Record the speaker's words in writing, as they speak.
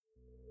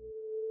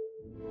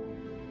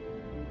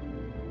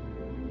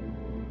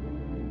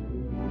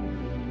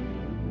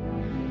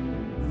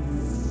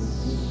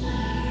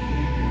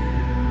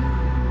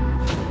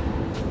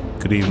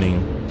Good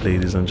evening,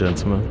 ladies and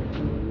gentlemen.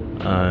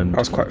 And that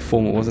was quite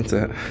formal, wasn't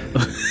it?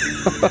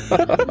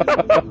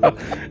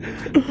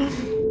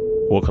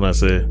 what can I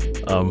say?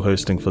 I'm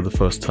hosting for the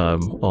first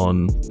time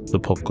on the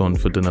Popcorn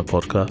for Dinner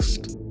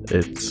podcast.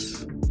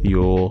 It's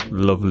your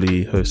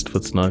lovely host for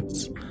tonight,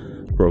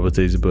 Robert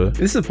Azebo.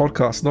 This is a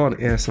podcast, not an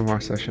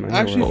ASMR session. I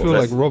actually feel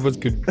like Robert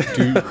could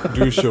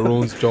do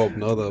Sharon's job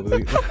now that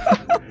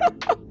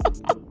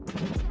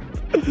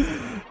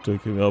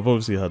Joking. I've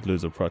obviously had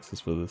loads of practice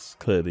for this,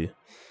 clearly.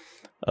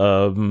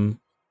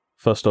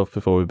 First off,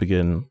 before we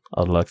begin,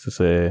 I'd like to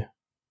say,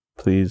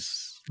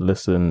 please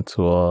listen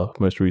to our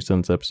most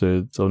recent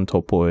episodes on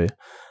Top Boy,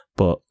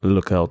 but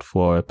look out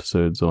for our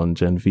episodes on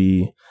Gen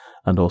V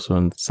and also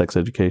on Sex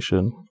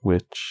Education,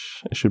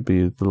 which it should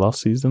be the last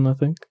season, I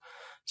think.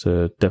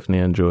 So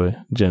definitely enjoy.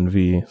 Gen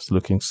V is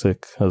looking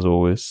sick, as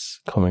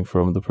always, coming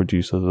from the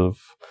producers of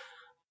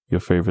your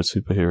favorite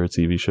superhero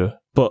TV show.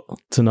 But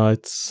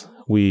tonight,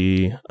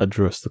 we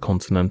address the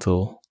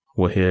Continental.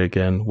 We're here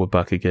again. We're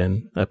back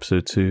again.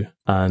 Episode 2.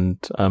 And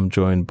I'm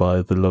joined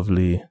by the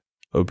lovely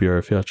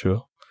Obiora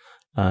Fiacho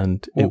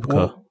and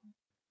Ibuka.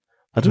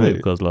 I don't know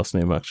Ibuka's last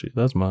name, actually.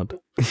 That's mad.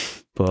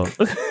 But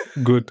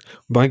good.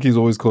 Banky's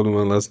always calling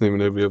my last name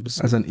in every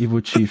episode. As an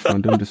evil chief, I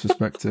don't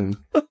disrespect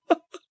him.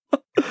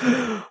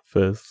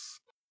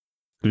 First,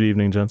 good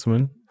evening,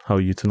 gentlemen. How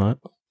are you tonight?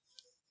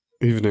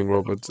 Evening,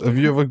 Robert. Have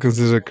you ever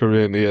considered a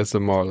career in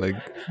ASMR, like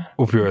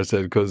Opiora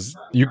said? Because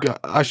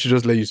I should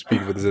just let you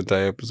speak for this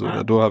entire episode.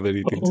 I don't have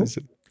anything to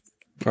say.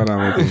 I don't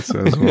have anything to say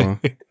as well.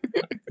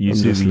 You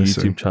see the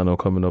YouTube channel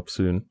coming up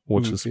soon.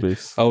 Watch the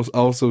space.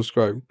 I'll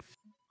subscribe.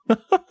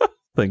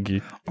 Thank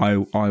you. I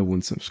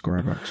wouldn't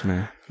subscribe,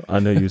 actually. I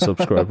know you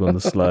subscribe on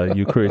the sly.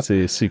 You create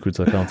a secret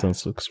account and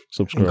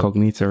subscribe.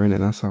 Incognito, innit?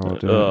 That's how I'll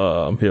do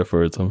it. I'm here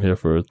for it.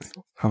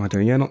 How am I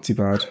doing? Yeah, not too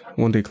bad.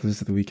 One day closer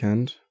to the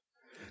weekend.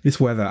 This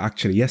weather,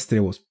 actually, yesterday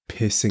was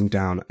pissing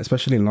down,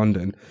 especially in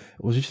London.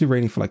 It was usually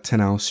raining for like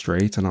 10 hours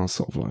straight, and I was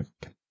sort of like,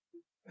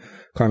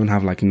 can't even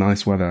have like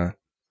nice weather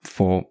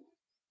for...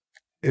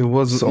 It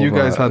was, you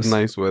guys had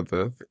nice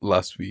weather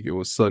last week. It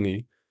was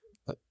sunny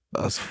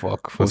as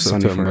fuck for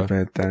September. Sunny for a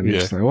bit, then yeah.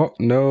 Just like, what?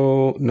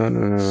 No.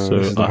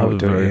 So I have a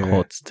very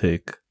hot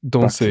take.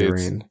 Don't say it.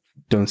 Rain.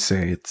 Don't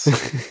say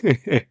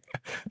it.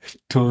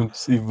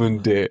 Don't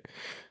even dare.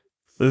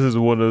 This is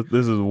one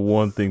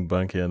thing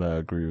Banky and I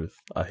agree with.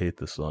 I hate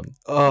the sun.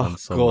 Oh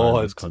God!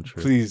 In this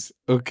country. Please,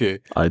 okay.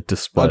 I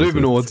despise. I don't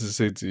even know what to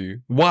say to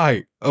you.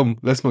 Why?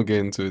 Let's not get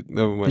into it.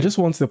 Never mind. He just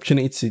wants the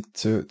opportunity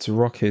to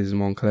rock his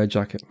Moncler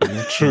jacket.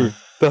 True.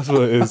 That's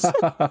what it is. I'm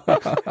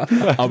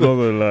not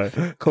gonna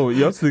lie. Come on,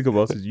 you have to think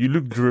about it. You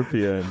look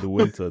drippier in the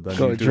winter than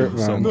you do in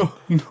the summer.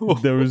 No.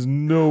 There is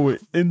no way.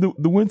 In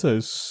the winter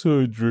is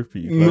so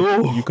drippy.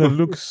 You can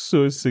look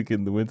so sick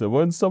in the winter. But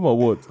in summer,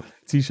 what?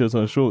 T-shirts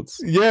and shorts.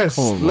 Yes.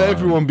 Let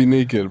everyone be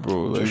naked,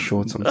 bro. Like, just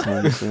shorts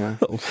sometimes. Yeah.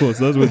 Of course,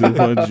 that's where they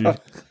find you.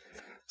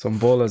 Some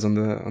ballers on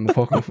the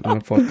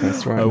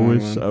podcast, right?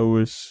 I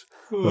wish.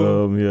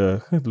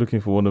 Yeah, looking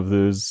for one of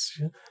those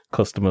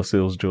customer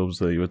sales jobs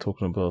that you were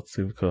talking about,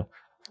 Tivka.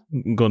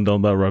 Gone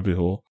down that rabbit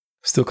hole.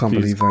 Still can't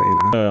believe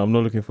that, I'm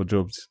not looking for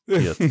jobs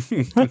yet.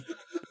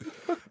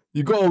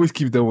 You gotta always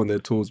keep them on their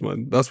toes,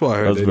 man. That's what I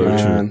heard. That's very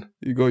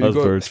true. That's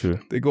very true.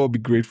 They gotta be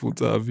grateful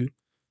to have you.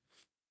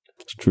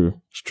 It's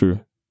true.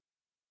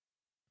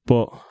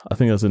 But I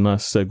think that's a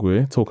nice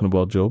segue, talking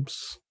about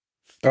jobs.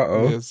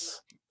 Uh-oh.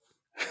 Yes.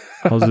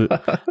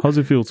 How's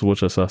it feel to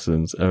watch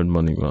assassins earn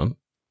money, man?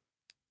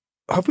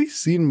 Have we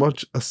seen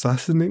much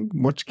assassinating,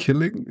 much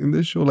killing in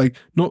this show? Like,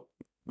 not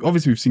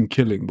obviously we've seen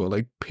killing, but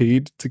like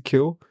paid to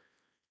kill.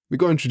 We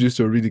got introduced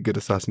to a really good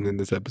assassin in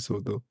this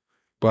episode, though,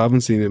 but I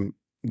haven't seen him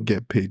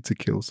get paid to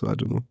kill, so I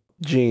don't know.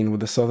 Gene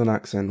with the southern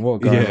accent,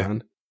 what a guy,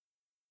 man.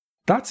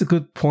 That's a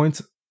good point.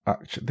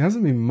 Actually, there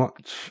hasn't been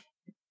much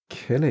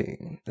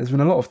killing. There's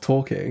been a lot of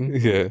talking.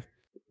 Yeah,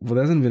 but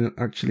there hasn't been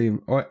actually.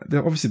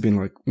 There obviously been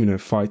like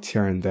fights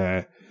here and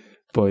there.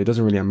 But it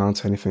doesn't really amount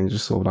to anything.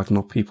 Just sort of like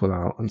knock people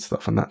out and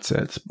stuff, and that's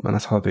it. And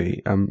that's how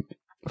the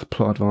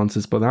plot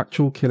advances. But the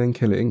actual killing,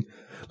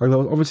 like there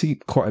was obviously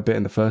quite a bit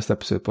in the first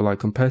episode. But like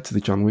compared to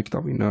the John Wick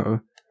that we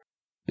know,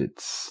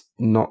 it's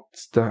not.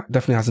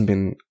 Definitely hasn't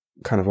been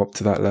kind of up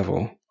to that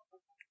level.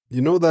 You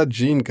know that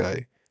Gene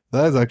guy?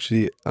 That is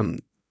actually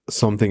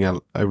something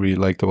I really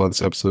liked about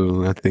this episode,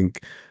 and I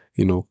think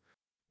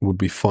would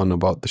be fun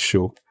about the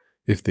show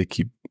if they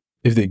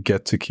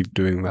get to keep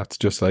doing that.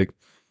 Just like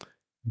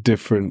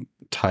different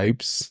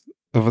types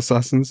of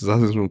assassins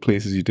from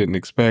places you didn't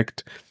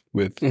expect,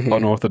 with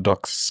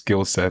unorthodox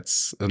skill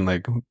sets and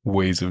like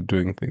ways of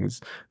doing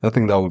things. I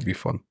think that would be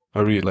fun.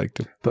 I really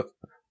liked it. But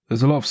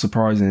there's a lot of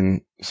surprises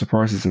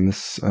in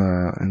this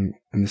in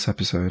this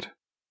episode.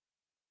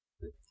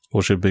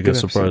 What's your biggest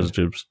surprise,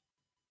 Jibs?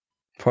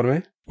 Pardon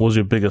me? What was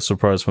your biggest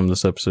surprise from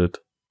this episode?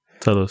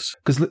 Tell us.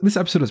 Because this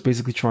episode was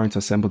basically trying to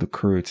assemble the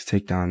crew to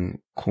take down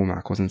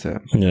Cormac, wasn't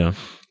it? Yeah.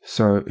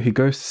 So he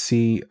goes to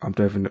see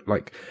Abdovin,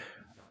 like,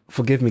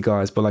 forgive me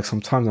guys, but like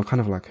sometimes I'm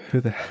kind of like, who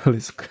the hell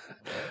is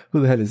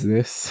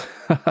this?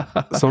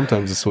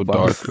 Sometimes it's so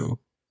dark though.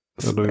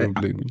 I don't even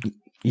blame you.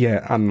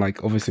 Yeah, and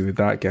like obviously with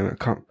that again,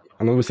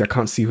 I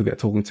can't see who they're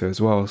talking to as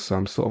well. So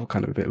I'm sort of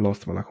kind of a bit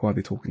lost about like who are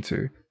they talking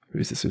to? Who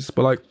is this?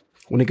 But like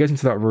when he gets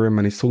into that room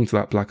and he's talking to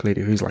that black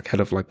lady who's like head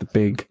of like the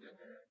big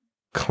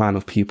clan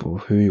of people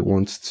who he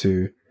wants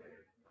to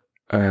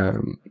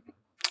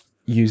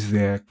use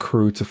their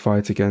crew to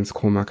fight against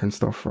Cormac and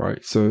stuff,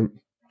 right? So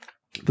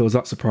there was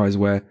that surprise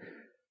where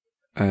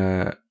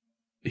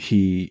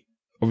he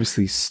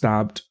obviously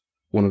stabbed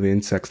one of the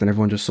insects and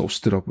everyone just sort of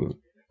stood up with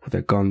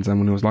their guns. And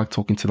when he was like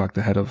talking to like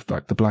the head of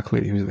like the black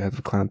lady who's the head of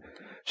the clan,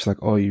 she's like,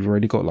 oh, you've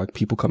already got like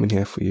people coming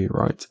here for you,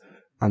 right?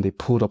 And they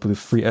pulled up with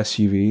 3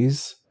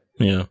 SUVs.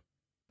 Yeah.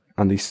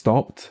 And they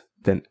stopped.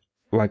 Then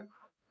like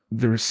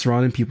the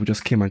surrounding people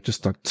just came and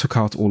just like took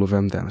out all of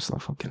them. Then it's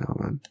like, fucking hell,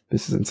 man,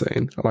 this is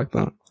insane. I like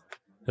that.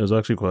 It was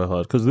actually quite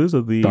hard because those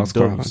are the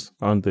doves,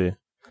 aren't they?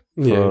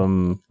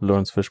 From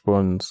Lawrence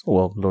Fishburne's.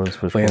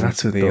 Yeah,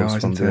 that's who they are,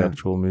 from the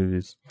actual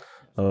movies.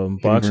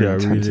 But actually, I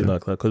really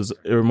like that because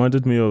it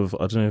reminded me of,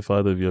 I don't know if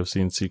either of you have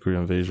seen Secret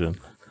Invasion,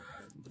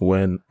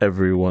 when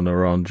everyone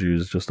around you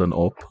is just an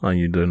op and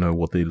you don't know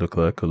what they look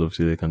like because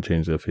obviously they can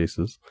change their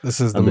faces. This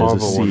is the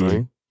Marvel one,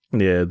 right?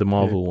 Yeah, the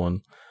Marvel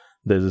one.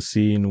 There's a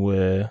scene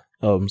where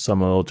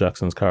Samuel L.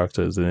 Jackson's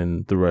character is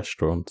in the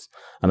restaurant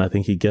and I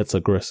think he gets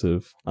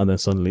aggressive and then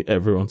suddenly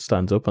everyone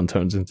stands up and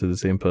turns into the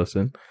same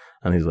person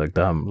and he's like,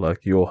 damn,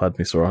 like you all had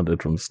me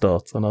surrounded from the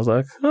start. And I was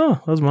like,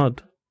 oh, that's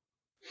mad.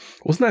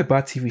 Wasn't that a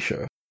bad TV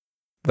show?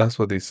 That's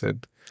what they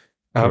said.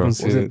 I haven't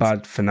seen it. Was it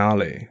bad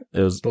finale? I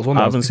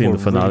haven't seen the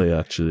finale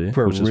actually.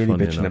 People were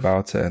really bitching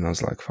about it and I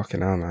was like,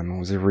 fucking hell, man,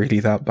 was it really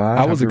that bad?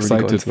 I was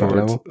excited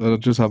for it. I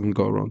just haven't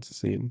got around to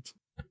seeing it.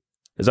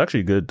 It's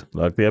actually good.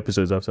 Like the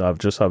episodes after, I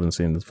just haven't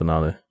seen the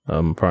finale.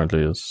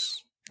 Apparently,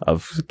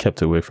 I've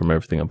kept away from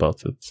everything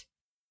about it.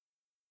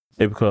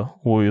 Ebuka,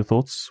 what were your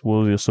thoughts? What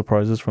were your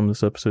surprises from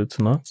this episode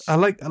tonight? I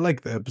like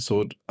the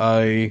episode.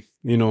 I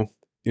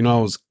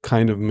was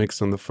kind of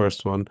mixed on the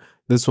first one.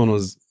 This one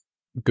was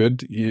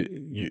good.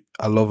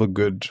 I love a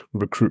good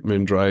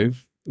recruitment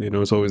drive.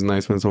 It's always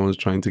nice when someone's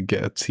trying to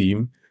get a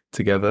team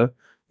together.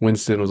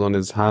 Winston was on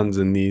his hands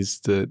and knees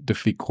to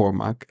defeat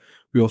Cormac.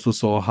 We also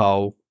saw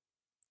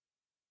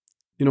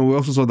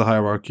the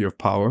hierarchy of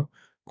power.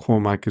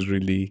 Cormac is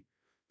really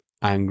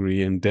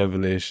angry and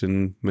devilish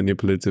and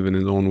manipulative in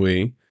his own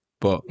way,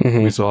 but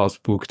we saw how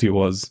spooked he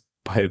was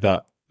by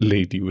that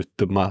lady with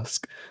the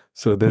mask.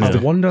 So there's I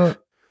wonder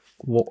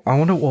what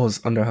was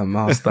under her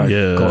mask that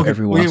got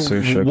everyone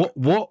so shook.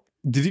 What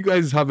did you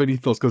guys have any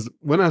thoughts? Because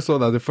when I saw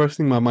that, the first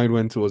thing my mind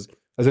went to was,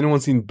 has anyone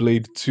seen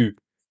Blade 2?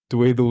 The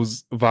way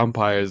those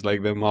vampires,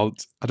 like their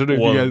mouths, I don't know if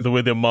you guys... The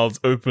way their mouths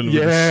open with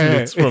the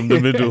slits from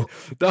the middle.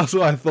 That's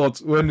what I thought.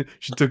 When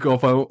she took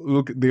off,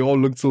 they all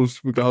looked so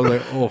spooked. I was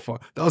like, oh,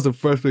 fuck. That was the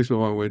first place my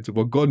mind went to.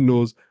 But God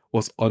knows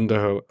what's under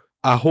her.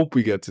 I hope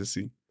we get to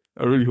see.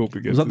 I really hope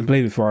we get to see. Was that the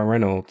Blade with Ryan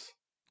Reynolds?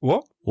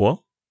 What?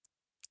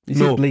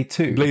 No, Blade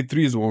 2? Blade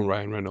 3 is the one with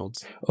Ryan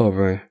Reynolds. Oh,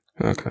 right.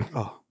 Okay.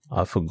 Oh,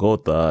 I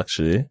forgot that,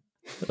 actually.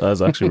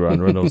 That's actually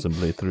Ryan Reynolds in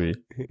Blade 3.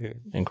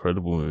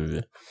 Incredible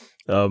movie.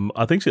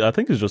 I think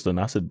it's just an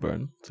acid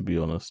burn, to be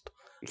honest.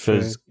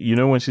 Because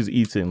when she's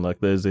eating, like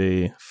there's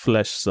a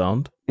flesh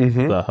sound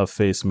that her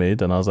face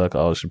made, and I was like,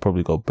 oh, she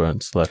probably got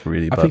burnt like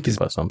really badly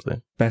by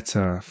something.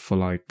 Better for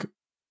like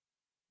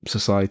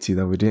society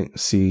that we didn't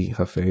see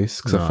her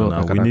face, because I felt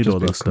like we need all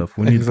that stuff.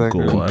 We need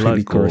gore. I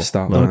like gore.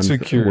 I'm too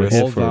curious.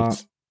 All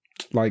that,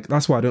 like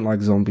that's why I don't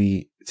like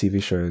zombie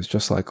TV shows.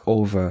 Just like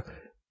over.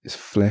 It's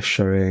flesh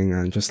showing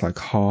and just like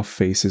half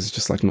faces,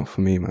 just like not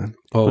for me, man.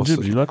 Oh, do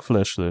you like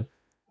flesh though?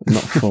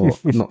 Not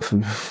for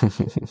me.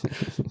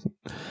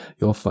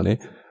 You're funny.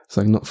 It's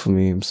like not for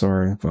me. I'm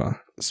sorry, but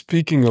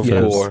speaking of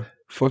gore,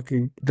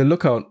 fucking the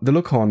look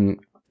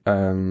on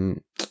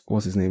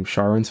what's his name?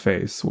 Sharon's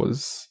face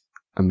was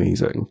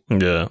amazing.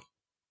 Yeah,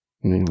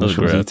 that was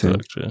great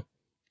actually.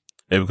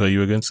 Ebuka, you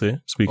were going to say?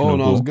 Speaking of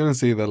gore, I was going to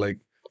say that like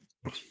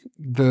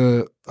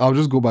I'll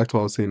just go back to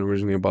what I was saying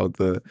originally about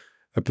the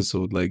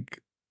episode, like.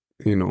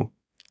 And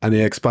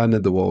they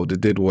expanded the world.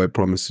 It did what it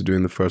promised to do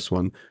in the first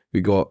one.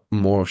 We got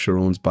more of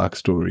Sharon's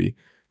backstory.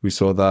 We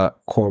saw that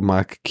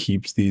Cormac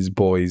keeps these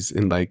boys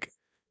in like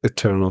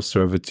eternal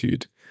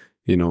servitude.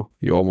 You're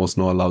almost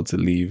not allowed to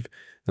leave.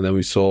 And then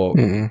we saw,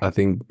 I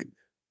think,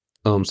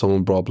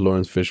 someone brought up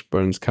Lawrence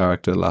Fishburne's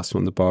character, last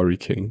one, the Bowery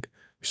King.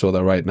 We saw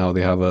that right now they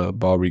have a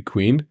Bowery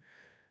Queen.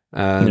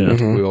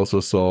 And we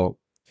also saw,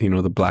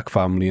 the black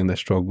family and their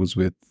struggles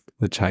with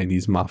the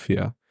Chinese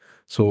mafia.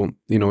 So,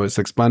 it's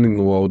expanding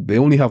the world. They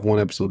only have one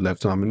episode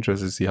left, so I'm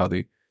interested to see how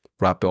they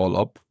wrap it all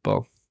up.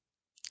 But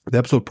the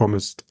episode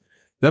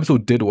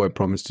did what it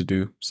promised to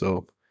do.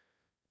 So,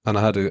 and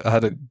I had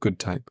a good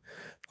time.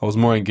 I was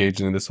more engaged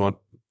in this one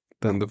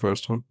than the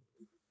first one.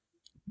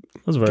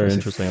 That's very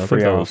interesting. I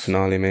think that was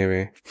finale,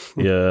 maybe.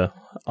 Yeah,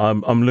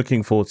 I'm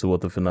looking forward to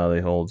what the finale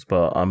holds,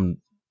 but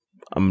I'm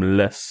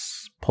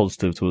less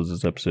positive towards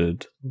this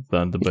episode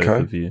than the both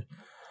of you.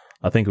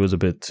 I think it was a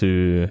bit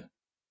too.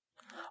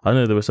 I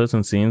know there were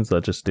certain scenes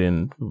that just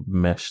didn't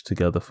mesh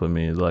together for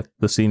me. Like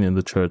the scene in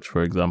the church,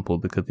 for example,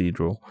 the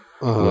cathedral,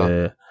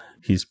 where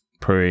he's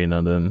praying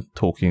and then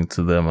talking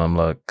to them. I'm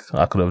like,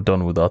 I could have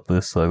done without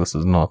this. Like, this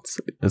is not,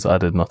 it's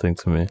added nothing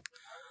to me.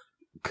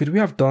 Could we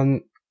have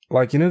done,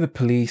 like, you know, the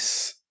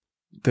police,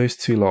 those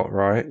two lot,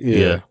 right?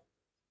 Yeah.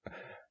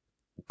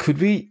 Could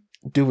we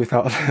do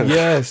without them?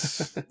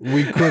 Yes,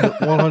 we could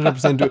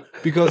 100% do it.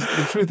 Because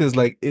the truth is,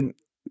 like, and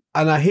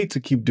I hate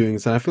to keep doing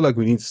this, and I feel like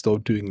we need to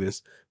stop doing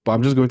this, but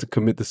I'm just going to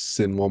commit the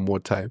sin one more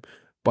time.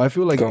 But I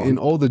feel like in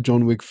all the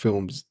John Wick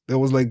films, there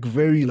was like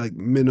very like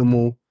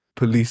minimal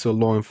police or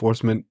law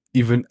enforcement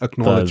even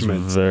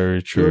acknowledgement. That's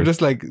very true. You're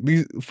just like,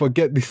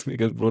 forget these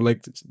niggas, bro.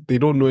 Like, they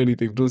don't know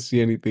anything, don't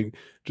see anything.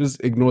 Just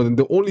ignore them.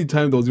 The only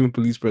time there was even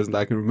police present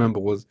that I can remember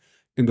was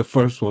in the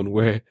first one,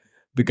 where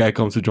the guy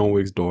comes to John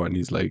Wick's door and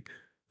he's like,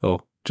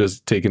 oh,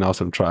 just taking out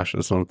some trash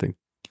or something.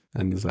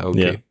 And he's like,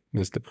 okay,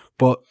 mister.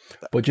 But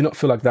do you not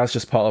feel like that's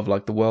just part of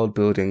like the world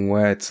building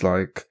where it's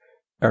like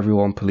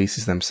everyone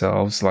polices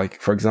themselves?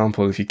 Like, for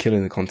example, if you kill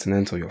in the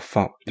Continental, you're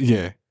fucked.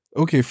 Yeah.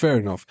 Okay, fair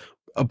enough.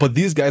 But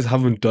these guys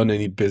haven't done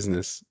any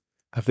business.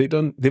 Have they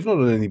done? They've not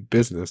done any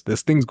business.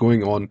 There's things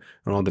going on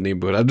around the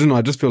neighborhood. I don't know.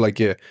 I just feel like,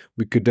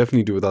 we could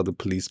definitely do without the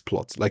police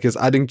plots. Like, it's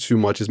adding too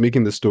much. It's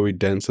making the story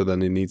denser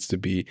than it needs to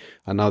be.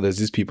 And now there's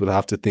these people that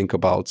have to think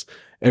about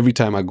every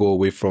time I go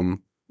away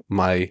from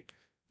my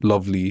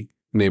lovely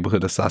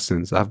neighborhood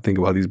assassins. I have to think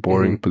about these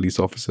boring police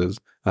officers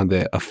and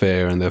their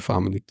affair and their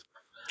family.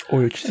 Oh,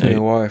 you're cheating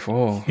your wife.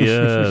 Oh,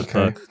 yeah.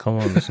 okay. Like, come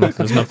on, there's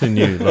nothing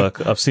new.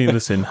 Like, I've seen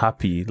this in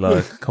Happy.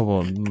 Like, come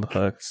on,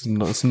 like, it's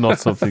not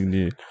something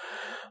new.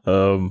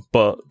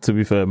 But to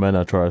be fair, men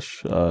are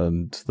trash,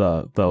 and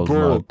that was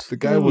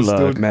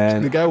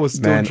mad. The guy was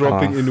still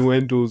dropping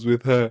innuendos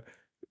with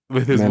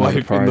his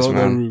wife in the other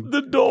room.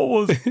 The door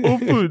was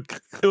open.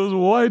 It was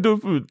wide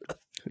open.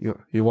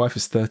 Your wife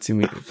is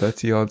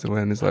 30 yards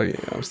away, and it's like,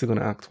 I'm still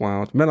gonna act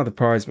wild. Men are the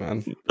prize,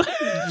 man.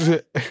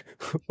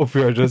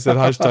 Opera just said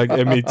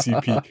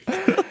 #MATP.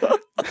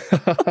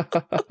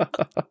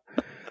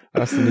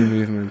 That's the new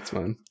movement,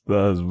 man.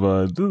 That's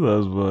bad.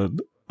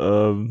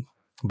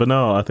 But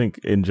no, I think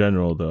in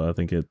general, though, I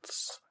think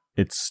it's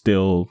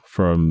still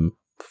from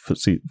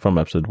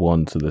episode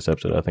 1 to this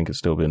episode, I think it's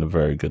still been a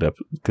very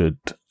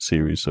good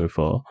series so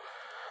far.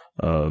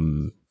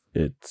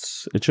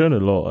 It's shown a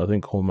lot. I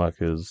think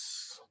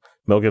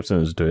Mel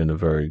Gibson is doing a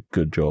very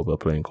good job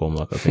at playing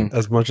Cormac, I think.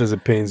 As much as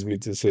it pains me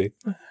to say.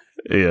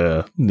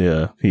 Yeah,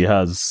 he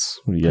has.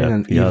 Yeah,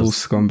 an evil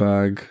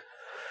scumbag.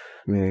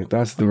 Man,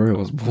 that's the role I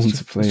was born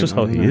to play. It's just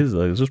how he is.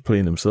 Like, he's just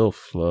playing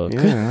himself. Like.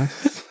 Yeah.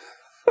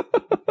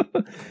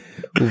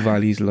 Who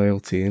values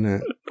loyalty,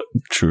 innit?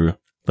 True.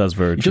 That's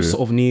very true. You just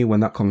sort of knew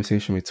when that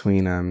conversation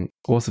between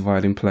what's the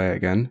violin player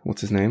again?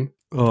 What's his name?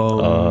 I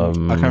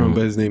can't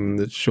remember his name in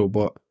the show,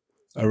 but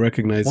I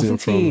recognize him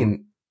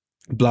from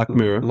Black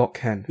Mirror. Lock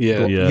Hen.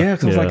 Yeah.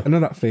 Because I was like, I know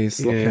that face,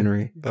 Lock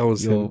Henry. That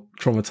was You're him.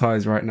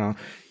 traumatized right now.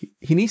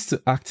 He needs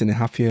to act in a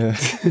happier.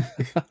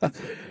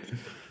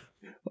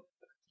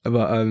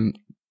 But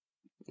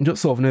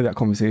just sort of know that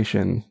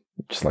conversation.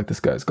 Just like, this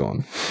guy's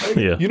gone.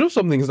 Yeah. You know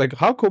something? It's like,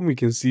 how come we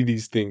can see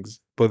these things?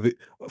 But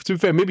to be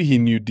fair, maybe he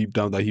knew deep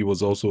down that he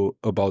was also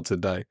about to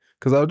die.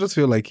 Because I just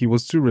feel like he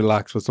was too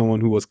relaxed for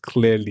someone who was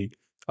clearly...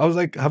 I was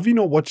like, have you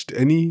not watched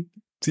any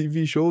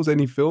TV shows,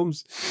 any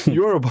films?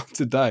 You're about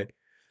to die.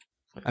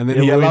 And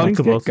then he allowed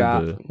to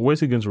get where's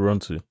he going to run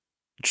to?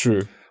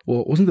 True.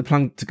 Well, wasn't the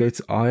plan to go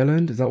to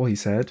Ireland? Is that what he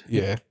said?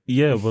 Yeah.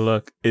 Yeah, but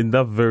like, in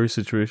that very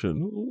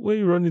situation, where are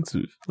you running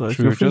to? Like,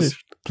 True, you're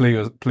finished.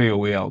 Just play your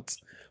way out.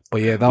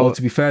 But yeah,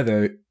 to be fair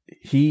though,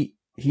 he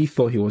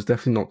thought he was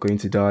definitely not going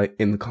to die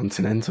in the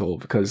Continental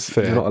because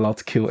they're not allowed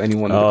to kill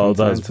anyone in the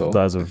Continental.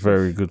 That's a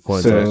very good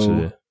point,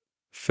 actually.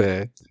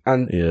 Fair.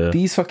 And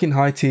these fucking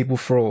high table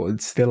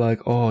frauds, they're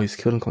like, oh, he's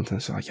killed in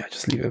Continental. Like, yeah,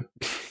 just leave him.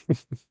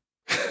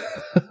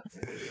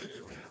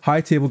 High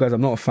table guys,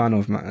 I'm not a fan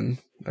of, man,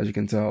 as you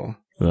can tell.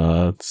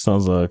 It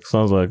sounds like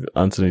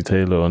Anthony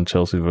Taylor on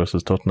Chelsea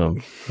versus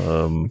Tottenham.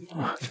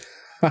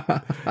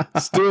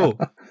 Still,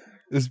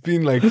 it's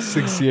been like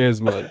 6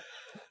 years, man.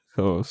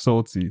 Oh,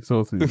 salty.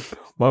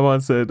 My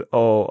man said,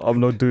 "Oh, I'm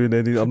not going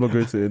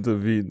to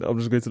intervene. I'm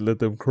just going to let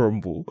them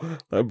crumble."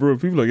 Like, bro,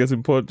 people are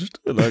getting punched.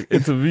 Like,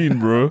 intervene,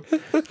 bro.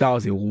 That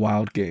was a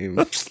wild game.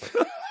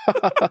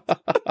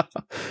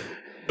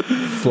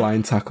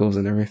 Flying tackles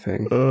and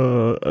everything.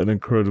 An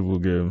incredible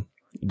game.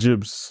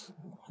 Jibs,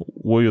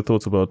 what are your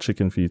thoughts about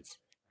chicken feet?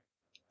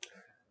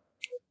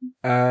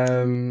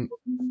 I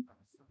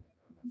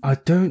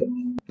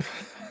don't...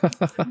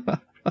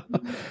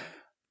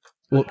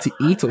 What, to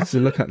eat or to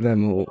look at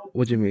them, or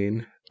what do you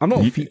mean? I'm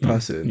not a feet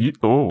person.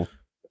 I'm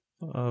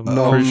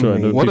pretty sure I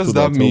know what people does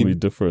that tell mean? me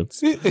different.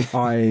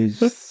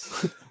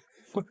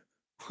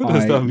 What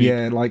does that mean?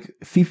 Yeah, like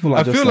people are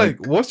I just feel like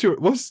what's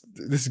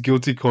this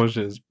guilty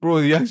conscience, bro?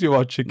 You asked me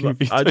about chicken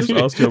feet. I just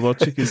asked you about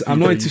chicken feet. I'm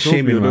not into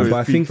shaming, man, but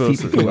I think feet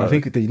people, I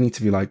think they need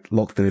to be like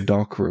locked in a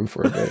dark room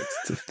for a bit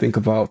to think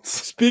about.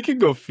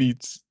 Speaking of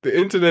feet, the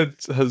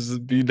internet has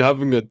been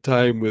having a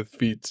time with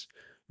feet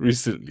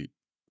recently.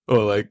 or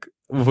like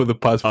over the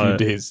past few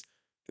days?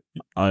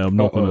 I am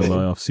not gonna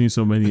lie. I've seen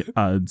so many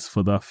ads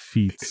for that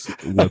feet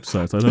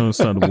website. I don't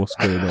understand what's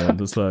going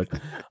on. It's like,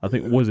 I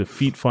think, was it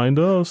Feet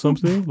Finder or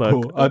something? Like,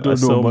 I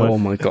don't know. Oh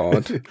my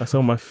god! I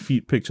saw my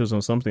feet pictures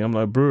on something. I'm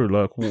like, bro,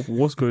 like,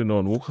 what's going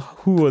on?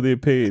 Who are they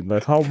paying?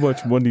 Like, how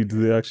much money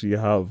do they actually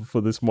have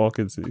for this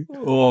marketing?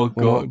 Oh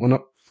god,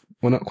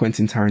 we're not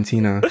Quentin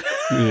Tarantino.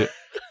 Yeah.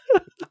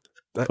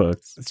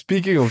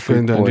 Speaking of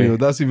Freak Quentin boy. Tarantino,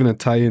 that's even a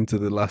tie into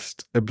the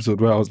last episode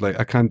where I was like,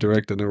 I can't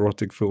direct an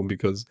erotic film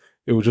because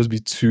it would just be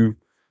too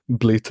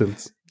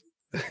blatant.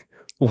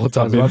 What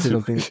I I'm was about to say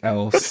into. something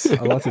else.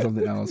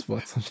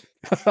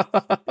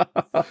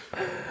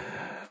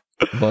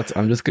 But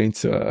I'm just going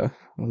to.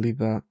 I'll leave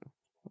that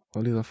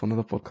for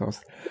another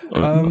podcast.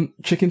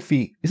 Chicken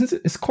feet, isn't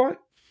it? It's quite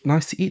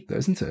nice to eat, though,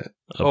 isn't it?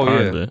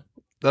 Apparently. Oh yeah,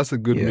 that's a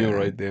good Yeah. meal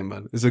right there,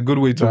 man. It's a good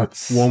way to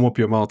warm up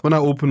your mouth. When I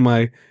open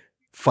my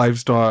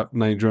 5-star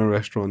Nigerian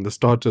restaurant, the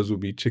starters will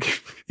be chicken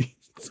feet.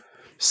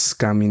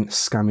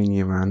 Scamming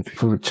you, man.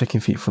 For chicken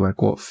feet for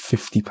like what,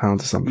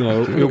 £50 or something?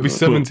 No, it'll be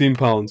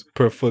 £17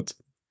 per foot.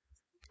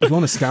 If you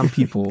want to scam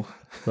people,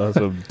 That's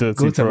a dirty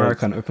go to price.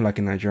 America and open like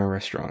a Nigerian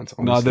restaurant.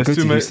 No, Honestly. there's Go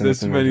too to many. Houston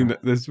There's and too open many.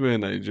 There's too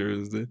many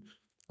Nigerians there.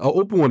 I'll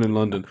open one in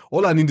London.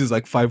 All I need is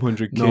like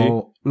 500k.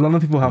 No,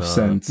 London people have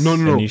sense. No.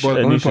 And you should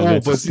let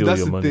to But see, steal that's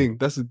your the money. thing.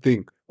 That's the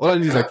thing. All I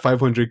need is like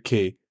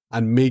 500k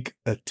and make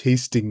a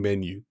tasting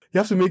menu. You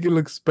have to make it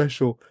look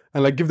special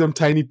and like give them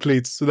tiny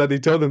plates so that they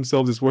tell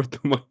themselves it's worth the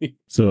money.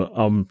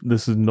 So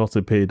this is not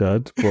a paid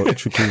ad, but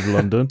Chuku's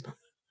London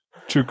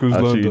Chuku's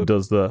actually London.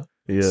 does that.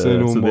 Yeah, Say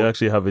no so they more.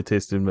 actually have a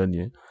tasting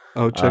menu.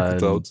 I'll check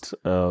it out.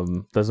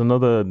 There's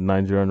another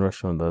Nigerian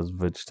restaurant that's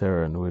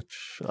vegetarian,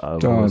 which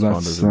I've Oh, always found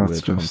that's as a weird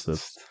just.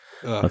 concept.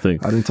 I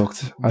think I didn't talk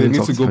to. They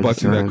need to go back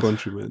to their vegetarians.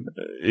 country, man.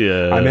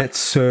 yeah. I met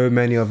so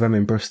many of them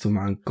in Bristol,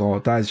 man.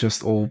 God, that is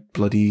just all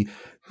bloody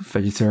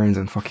vegetarians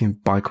and fucking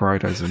bike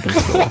riders in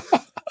Bristol.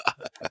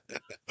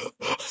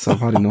 So I've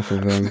had enough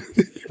of them.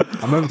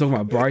 I remember talking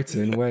about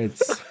Brighton, where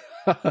it's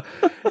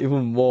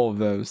even more of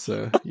them.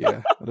 So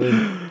yeah, I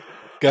don't.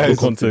 For Guys,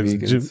 context,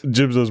 vegans.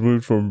 Jibs has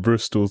moved from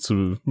Bristol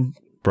to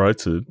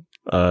Brighton,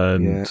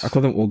 and Yeah, I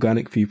call them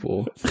organic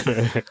people.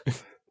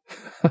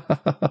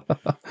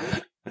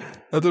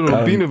 I don't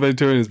know. Being a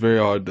vegetarian is very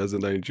hard as a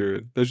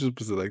Nigerian. Let's just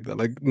put it like that.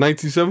 Like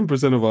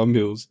 97% of our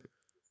meals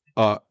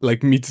are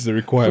like meat is a But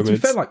requirement. to be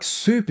fair, like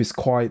soup is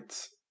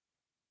quite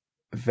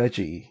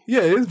veggie.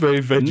 Yeah, it is very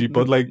veggie,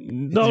 but like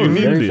no, you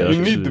need really, you actually.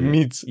 need the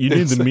meat. You need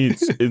the inside.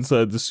 meat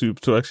inside the soup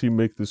to actually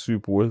make the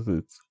soup worth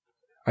it.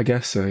 I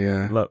guess so.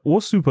 Yeah. Like,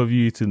 what soup have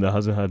you eaten that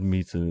hasn't had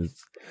meat in it?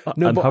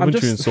 No, and but I'm haven't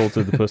you just-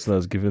 insulted the person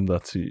that's given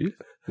that to you?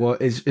 Well,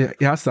 it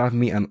has to have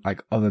meat and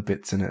like other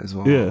bits in it as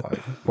well. Yeah. Like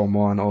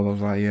bonbon and all of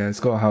that. Yeah, it's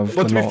got to have.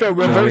 But to be lot, fair,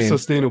 we're you know very what I mean?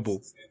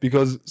 sustainable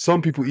because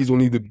some people eat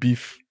only the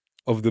beef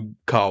of the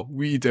cow.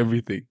 We eat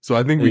everything, so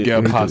I think we get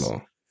We a eat pass.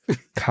 lot.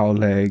 Cow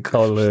leg.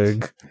 Cow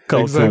leg,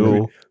 cow Exactly.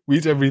 tail. We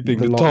eat everything: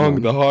 The the lot, tongue,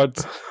 man. the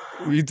heart.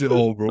 We eat it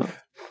all, bro.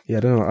 Yeah, I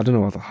don't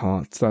know about the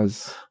heart.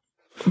 That's.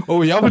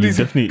 Oh, you haven't You've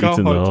eaten definitely cow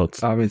eaten the heart.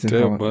 heart. I mean,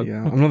 Damn, man.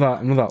 yeah, I'm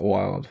not that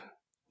wild.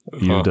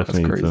 You've That's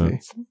definitely eaten crazy.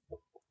 it.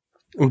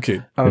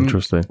 Okay.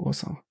 Interesting.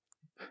 What's that?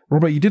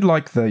 Robert, you did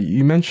like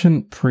you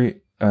mentioned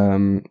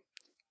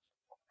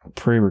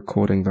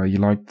pre-recording that you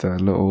liked the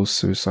little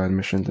suicide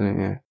mission, didn't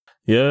you?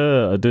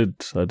 Yeah, I did.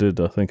 I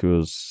think it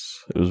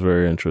was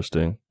very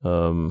interesting.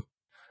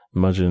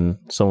 Imagine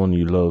someone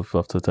you love,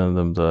 after telling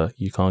them that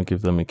you can't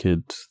give them a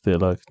kid, they're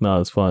like, "Nah,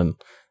 it's fine.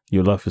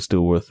 Your life is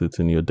still worth it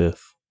in your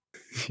death."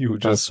 You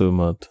That's just so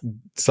mad.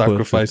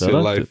 sacrifice Perfect. I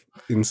your liked life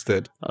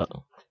instead.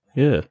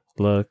 Yeah,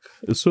 like,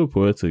 it's so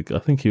poetic. I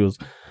think his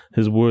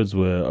words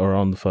were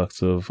around the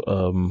fact of,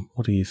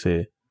 what do you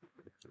say?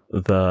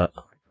 That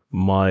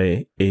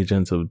my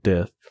agent of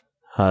death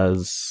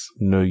has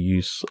no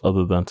use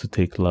other than to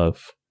take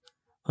life.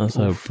 I was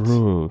like,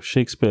 bro,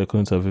 Shakespeare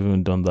couldn't have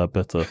even done that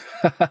better.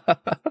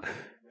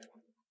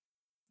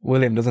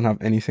 William doesn't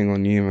have anything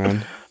on you,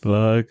 man.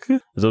 Like,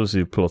 it's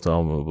obviously plot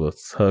armor, but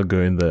her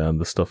going there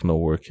and the stuff not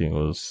working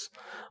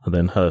and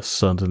then her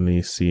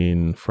suddenly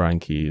seeing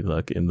Frankie,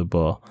 like, in the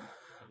bar.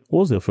 What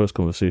was their first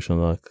conversation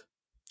like?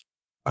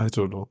 I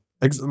don't know.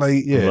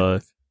 Yeah,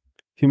 Like,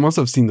 he must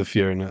have seen the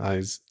fear in her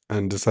eyes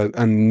and decided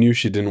and knew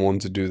she didn't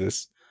want to do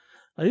this.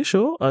 are you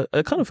sure?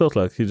 I kind of felt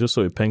like he just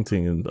saw it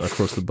painting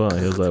across the bar.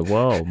 He was like,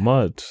 wow,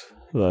 mad.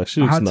 Like,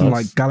 she I looks had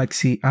nice.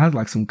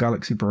 some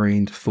galaxy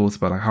brained thoughts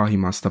about like how he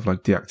must have like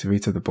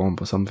deactivated the bomb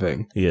or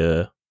something.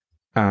 Yeah.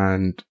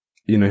 And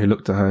he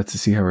looked at her to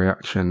see her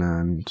reaction,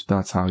 and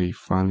that's how he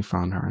finally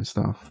found her and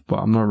stuff. But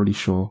I'm not really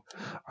sure.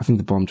 I think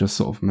the bomb just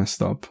sort of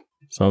messed up.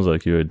 Sounds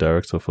like you're a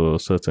director for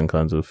certain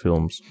kinds of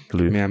films,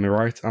 Blue. Yeah, I'm a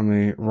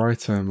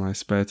writer in my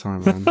spare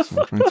time, man.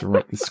 So I'm trying to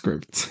write the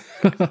script.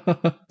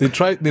 They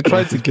tried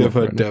to give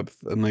her Right now. depth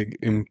and like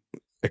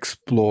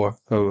explore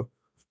her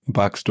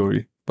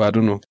backstory, but I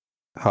don't know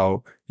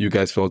how you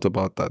guys felt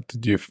about that.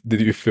 Did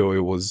you feel it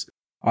was?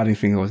 I didn't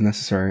think it was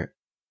necessary.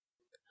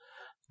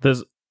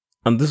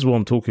 And this is what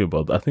I'm talking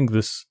about. I think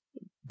this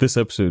this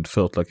episode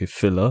felt like a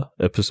filler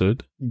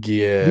episode.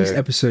 Yeah. These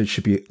episodes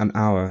should be an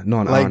hour,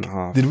 not an hour and a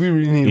half. Did we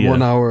really need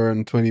 1 hour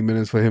and 20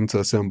 minutes for him to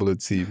assemble a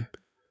team?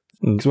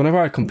 Because whenever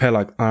I compare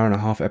like hour and a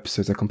half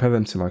episodes, I compare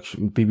them to like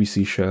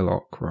BBC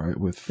Sherlock, right,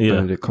 with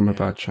Benedict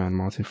Cumberbatch and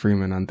Martin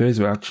Freeman, and those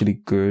were actually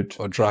good.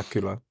 Or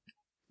Dracula.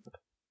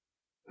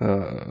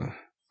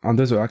 And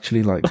those were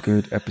actually like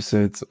good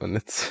episodes on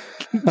it.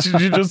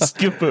 Did you just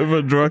skip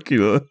over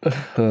Dracula?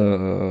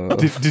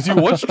 Did you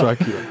watch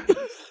Dracula?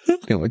 You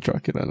know, like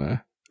Dracula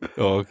now.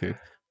 Oh, okay.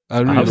 I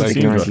I really haven't like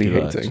seen it.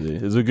 Dracula, actually.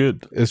 Is it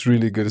good? It's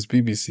really good. It's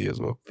BBC as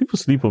well. People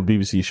sleep on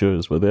BBC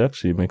shows, but they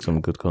actually make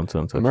some good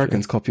content. Actually.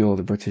 Americans copy all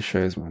the British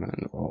shows, man.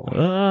 And,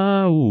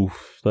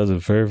 that's a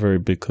very, very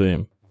big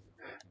claim.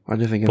 I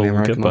do think the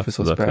American Office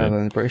was better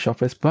than the British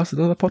Office. Plus,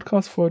 another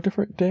podcast for a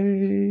different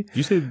day.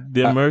 You say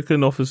the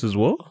American Office is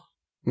what?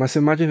 I said,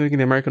 imagine thinking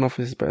the American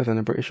Office is better than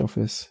the British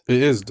Office.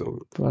 It is, though.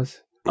 Plus,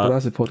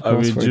 that's a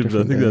podcast for a different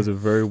I think day. that's a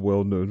very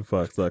well-known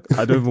fact. Like,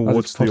 I don't even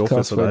watch The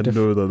Office, and I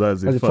know that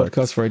is a fact. That's a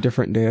podcast for a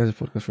different day. That's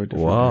a podcast for a different day.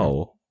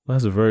 Wow.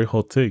 That's a very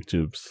hot take,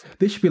 Jibs.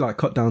 They should be like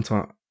cut down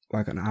to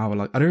like an hour.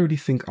 Like, I don't really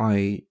think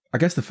I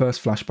guess the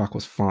first flashback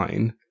was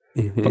fine,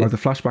 but like the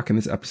flashback in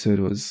this episode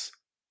was.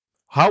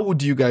 What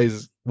would you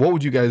guys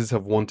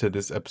have wanted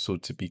this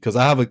episode to be? Because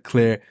I have a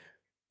clear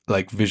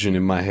like vision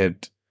in my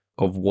head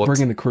of what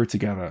Bringing the crew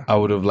together. I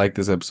would have liked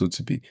this episode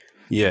to be.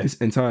 Yeah. This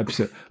entire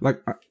episode.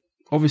 Like,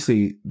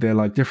 obviously, they're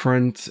like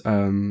different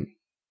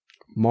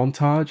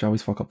montage. I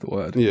always fuck up the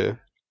word. Yeah.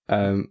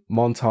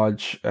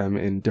 Montage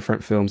in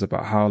different films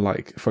about how,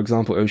 like, for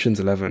example, Ocean's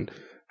 11,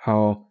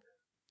 how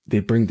they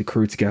bring the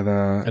crew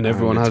together. And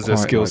everyone has their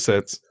skill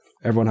sets.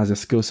 Everyone has their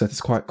skill set. It's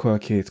quite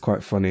quirky. It's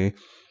quite funny.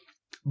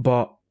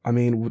 But, I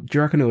mean, do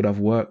you reckon it would have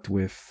worked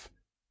with...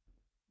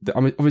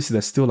 obviously,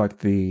 there's still, like,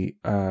 the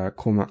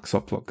Cormac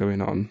subplot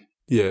going on.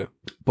 Yeah.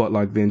 But,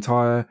 like, the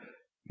entire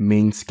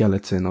main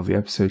skeleton of the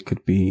episode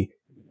could be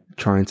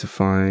trying to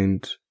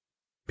find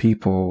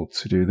people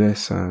to do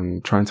this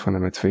and trying to find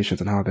their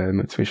motivations and how their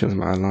motivations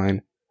might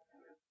align.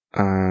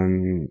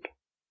 And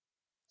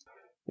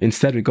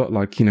instead, we got,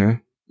 like,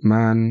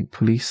 man,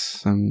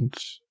 police, and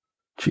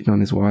cheating on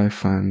his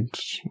wife and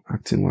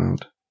acting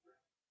wild.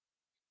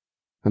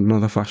 And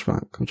another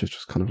flashback, which is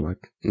just kind of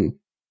like...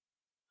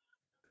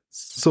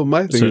 So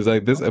my thing is,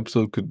 like, this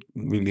episode could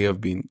really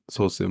have been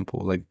so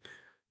simple. Like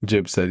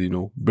Jib said,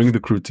 bring the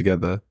crew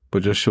together,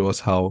 but just show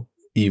us how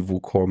evil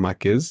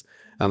Cormac is.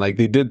 And, like,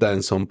 they did that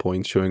in some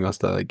point, showing us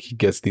that, like, he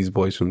gets these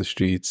boys from the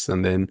streets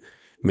and then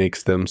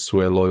makes them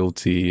swear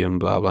loyalty and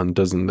blah, blah, and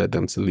doesn't let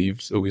them to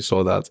leave. So we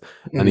saw that.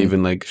 And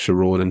even, like,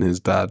 Sharon and his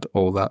dad,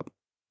 all that.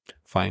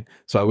 Fine.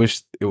 So I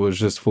wish it was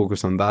just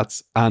focused on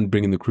that and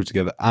bringing the crew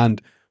together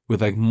and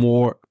with, like,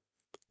 more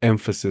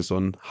emphasis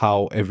on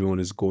how everyone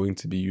is going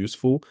to be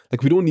useful.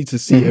 Like, we don't need to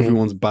see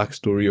everyone's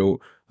backstory or,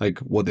 like,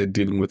 what they're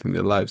dealing with in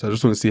their lives. I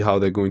just want to see how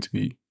they're going to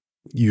be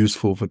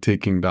useful for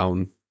taking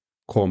down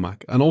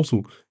Cormac. And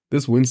also,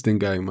 this Winston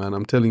guy, man,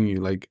 I'm telling you,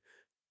 like,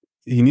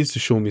 he needs to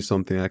show me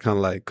something. I can't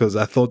lie. Because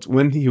I thought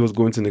when he was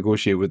going to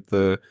negotiate with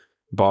the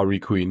Bowery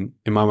Queen,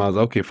 in my mind, I was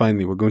like, okay,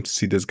 finally, we're going to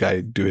see this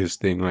guy do his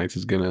thing, right?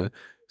 He's going to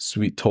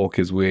sweet talk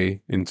his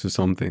way into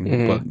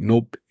something. But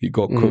nope, he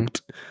got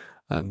cooked.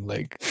 And,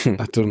 like,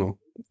 I don't know.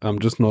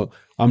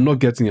 I'm not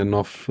getting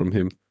enough from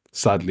him,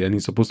 sadly. And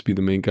he's supposed to be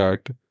the main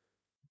character.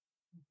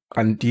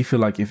 And do you feel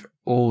like if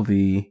all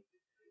the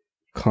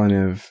kind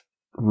of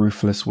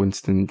ruthless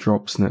Winston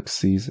drops next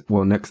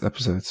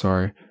episode,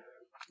 sorry,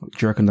 do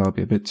you reckon that'll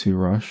be a bit too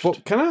rushed?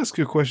 But can I ask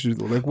you a question,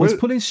 though? Like, he's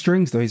pulling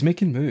strings, though. He's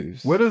making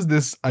moves. Where does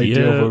this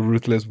idea of a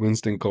ruthless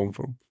Winston come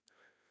from?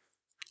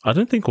 I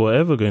don't think we're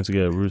ever going to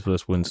get a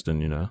ruthless Winston,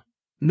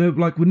 No,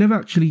 like, we never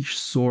actually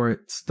saw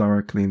it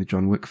directly in the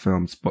John Wick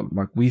films, but,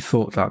 like, we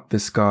thought that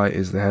this guy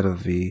is the head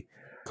of the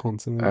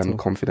Continental.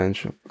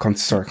 Confidential.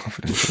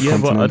 Yeah,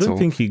 but I don't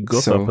think he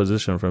got that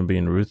position from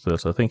being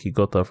ruthless. I think he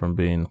got that from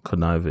being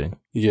conniving.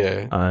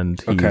 Yeah. And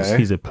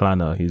he's a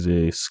planner. He's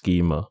a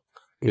schemer.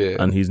 Yeah.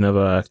 And he's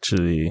never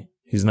actually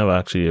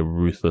a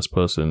ruthless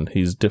person.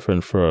 He's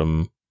different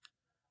from,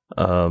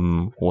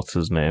 what's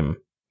his name?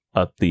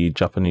 At the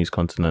Japanese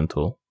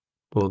Continental.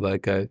 Oh,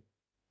 that guy.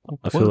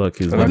 I feel like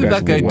he's what did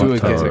that guy do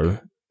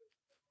again?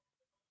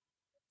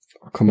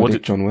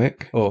 Accommodate John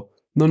Wick? Oh,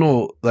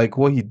 no, like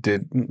what he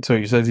did. So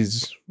you said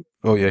he's...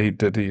 Oh, yeah, he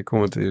did. He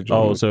accommodated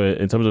John Wick. So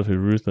in terms of his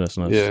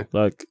ruthlessness, yeah.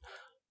 Like,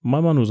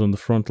 my man was on the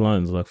front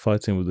lines, like,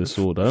 fighting with his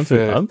sword. I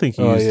think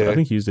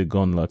he used a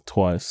gun, like,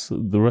 twice.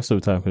 The rest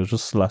of the time, he was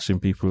just slashing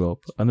people up.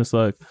 And it's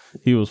like,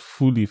 he was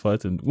fully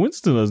fighting.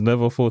 Winston has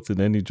never fought in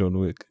any John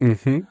Wick.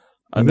 Mm-hmm.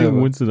 I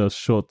think Winston has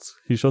shot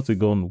a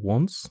gun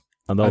once,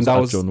 and that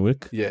was John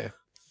Wick. Yeah.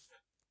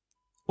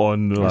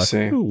 On, like,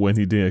 when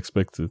he didn't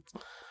expect it.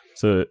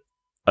 So,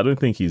 I don't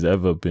think he's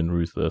ever been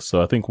ruthless.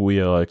 So, I think we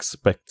are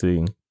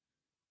expecting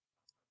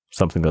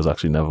something that's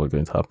actually never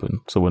going to happen.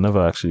 So, we're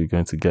never actually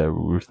going to get a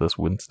ruthless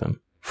Winston,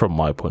 from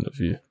my point of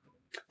view.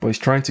 But he's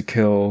trying to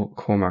kill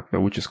Cormac, though,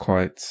 which is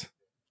quite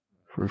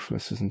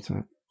ruthless, isn't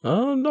it?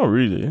 Not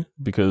really,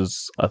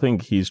 because I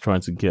think he's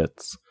trying to get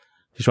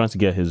he's trying to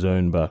get his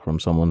own back from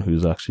someone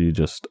who's actually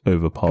just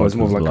overpowered. It's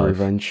more his like a life.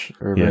 revenge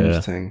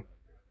thing.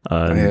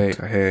 And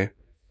I hear.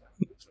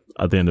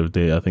 at the end of the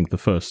day, I think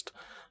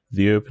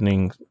the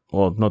opening,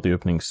 well, not the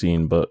opening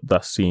scene, but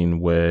that scene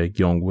where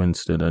young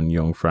Winston and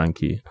young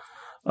Frankie,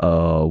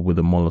 with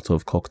a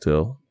Molotov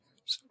cocktail,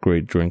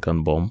 great drink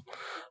and bomb,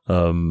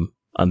 and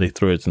they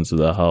throw it into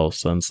their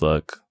house, and it's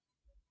like,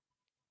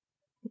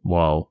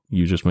 wow,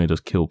 you just made us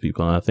kill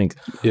people. And I think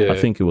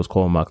it was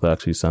Cormac that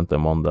actually sent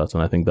them on that,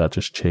 and I think that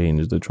just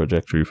changed the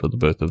trajectory for the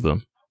both of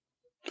them.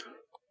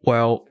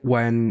 Well,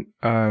 when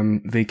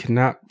they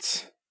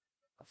kidnapped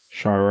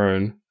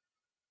Sharon,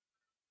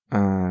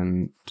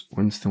 and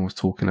Winston was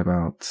talking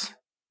about,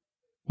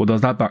 well, there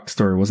was that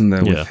backstory, wasn't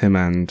there, with him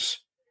and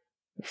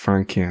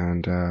Frankie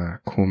and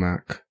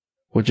Cormac.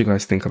 What do you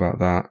guys think about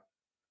that?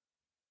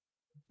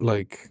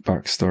 Like,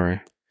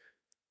 backstory.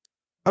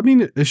 I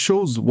mean, it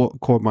shows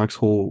what Cormac's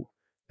whole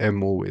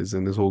MO is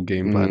in this whole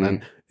game plan,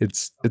 and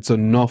it's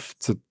enough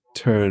to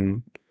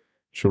turn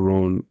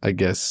Sharon, I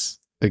guess,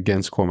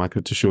 against Cormac,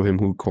 to show him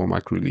who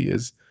Cormac really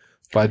is.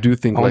 But I do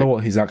think, I wonder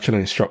what his actual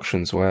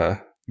instructions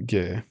were.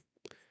 Yeah.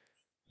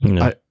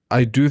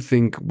 I do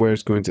think where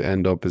it's going to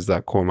end up is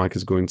that Cormac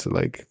is going to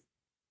like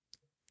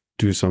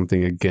do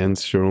something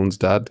against Sharon's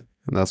dad,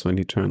 and that's when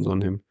he turns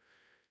on him.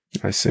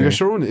 I see. Because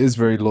Sharon is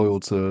very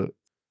loyal to,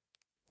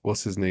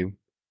 what's his name?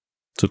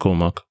 To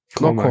Cormac.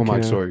 Not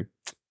Cormac, sorry.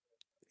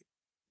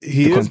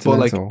 He is, but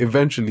like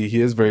eventually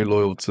he is very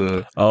loyal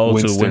to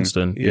Winston. To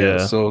Winston.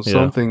 Yeah. So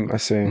something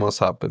must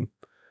happen.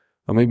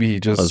 Or maybe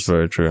that's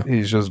very true.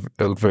 He's just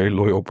a very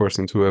loyal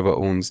person to whoever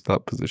owns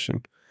that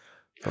position.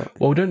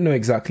 Well, we don't know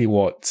exactly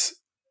what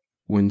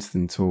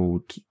Winston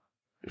told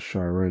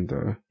Sharon,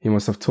 though. He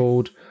must have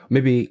told,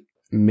 maybe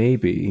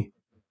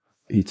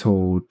he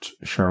told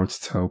Sharon to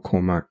tell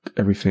Cormac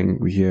everything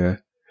we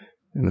hear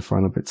in the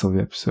final bits of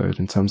the episode,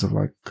 in terms of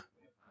like,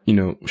 you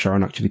know,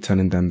 Sharon actually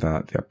telling them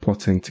that they're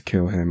plotting to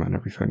kill him and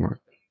everything. Right?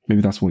 Maybe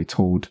that's what he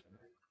told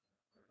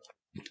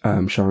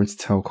Sharon to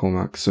tell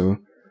Cormac. So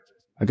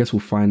I guess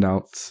we'll find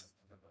out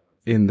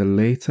in the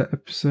later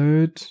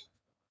episode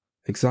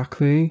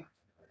exactly.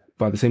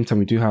 But at the same time,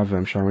 we do have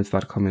Sharon's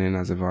dad coming in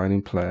as a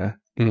violin player.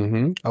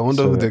 Mm-hmm. I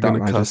wonder who they're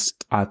going to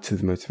cast. Add to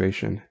the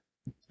motivation.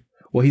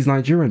 Well, he's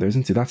Nigerian though,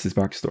 isn't he? That's his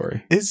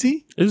backstory. Is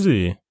he?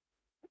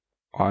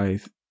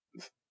 I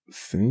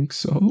think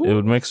so. It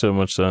would make so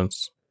much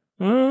sense.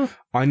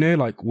 I know,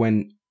 like,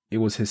 when it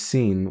was his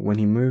scene, when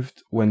he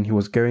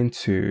was going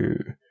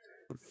to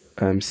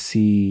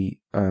see,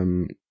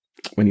 when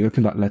he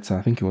opened that letter,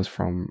 I think it was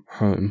from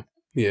home.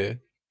 Yeah.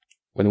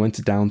 When he went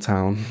to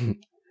downtown...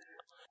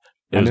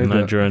 It was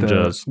Nigerian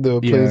jazz. They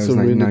were playing some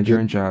really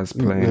Nigerian jazz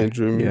playing.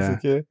 Nigerian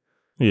music,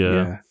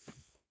 yeah.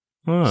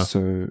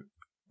 So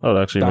that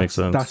actually makes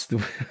sense.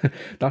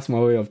 That's my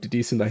way of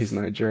deducing that he's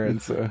Nigerian.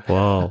 So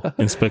wow,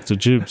 Inspector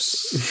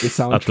Jibs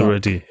at the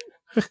ready.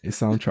 His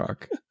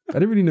soundtrack. I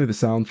didn't really know the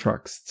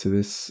soundtracks to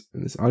this.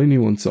 I only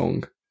knew one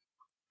song.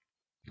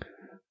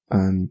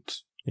 And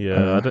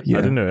I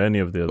didn't know any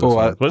of the other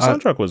songs. But the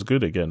soundtrack was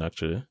good again.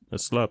 Actually,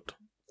 it slapped.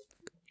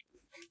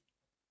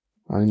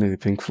 I didn't know the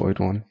Pink Floyd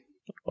one.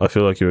 I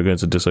feel like you were going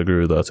to disagree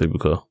with that,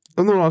 Ibuka.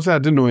 No, I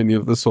didn't know any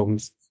of the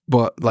songs,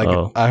 but like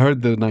I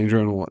heard the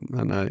Nigerian one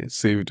and I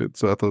saved it,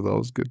 so I thought that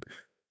was good.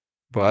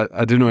 But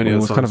I didn't know any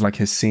of the songs. It was kind of like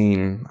his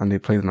scene, and they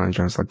played the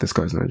Nigerian. It's like, this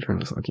guy's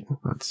Nigerian. It's like,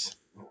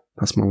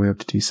 that's my way of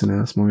deducing it.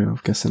 That's my way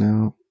of guessing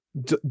out.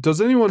 Does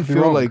anyone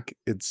feel like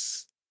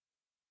it's...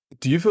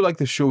 Do you feel like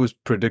the show is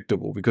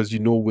predictable because you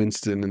know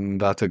Winston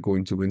and that are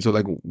going to win? So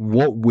like,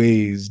 what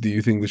ways do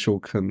you think the show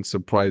can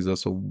surprise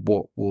us, or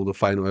what will the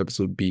final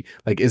episode be?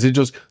 Like, is it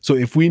just... So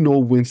if we know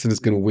Winston is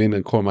going to win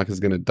and Cormac is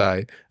going to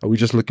die, are we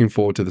just looking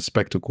forward to the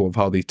spectacle of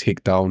how they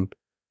take down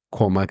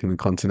Cormac and the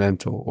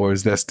Continental? Or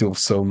is there still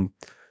some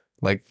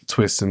like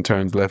twists and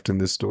turns left in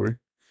this story?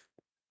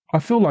 I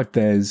feel like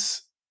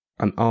there's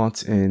an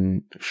art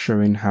in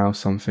showing how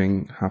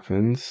something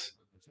happens.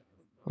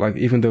 Like,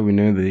 even though we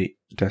know the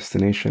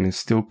destination, is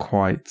still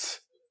quite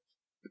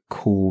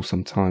cool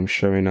sometimes,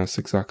 showing us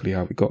exactly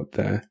how we got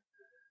there.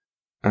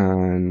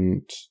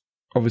 And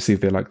obviously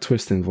if they're like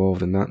twists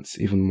involved, then that's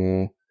even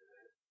more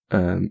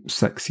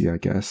sexy, I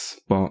guess.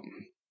 But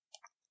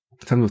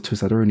in terms of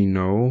twists, I don't really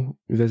know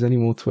if there's any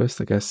more twists.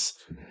 I guess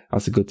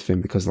that's a good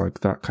thing, because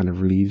like that kind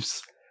of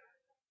relieves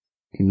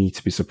me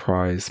to be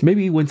surprised.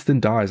 Maybe Winston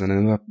dies and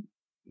another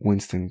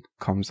Winston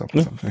comes up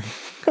or something.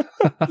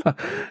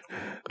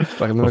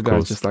 Like another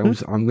guy's just like,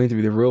 I'm going to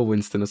be the real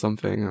Winston or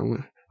something.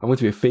 I'm going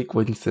to be a fake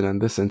Winston,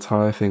 and this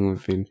entire thing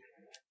we've been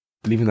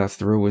believing that's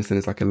the real Winston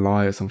is like a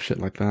lie or some shit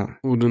like that.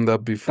 Wouldn't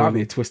that be funny? That'd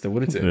be a twister,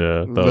 wouldn't it?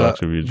 Yeah, that would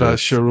actually be that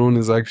Sharon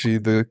is actually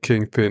the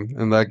kingpin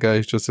and that guy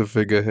is just a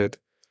figurehead.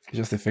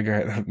 Just a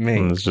figurehead.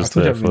 Mate, it's just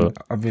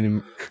I've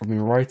been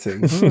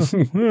writing.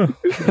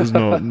 It's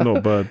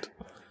not bad.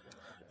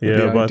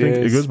 Yeah, but I think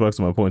it goes back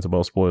to my point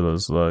about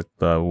spoilers, like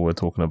that we were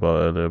talking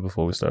about earlier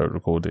before we started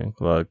recording.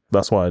 Like,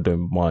 that's why I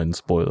don't mind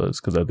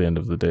spoilers, because at the end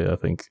of the day, I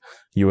think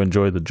you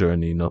enjoy the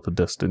journey, not the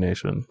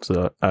destination.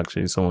 So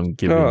actually, someone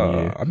giving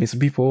you... I mean, some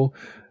people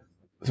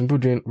some people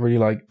didn't really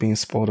like being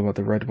spoiled about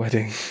the red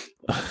wedding.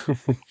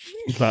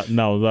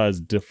 That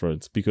is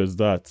different because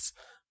that's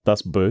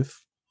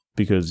both.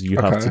 Because you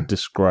have to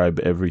describe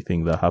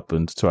everything that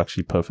happened to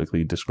actually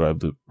perfectly describe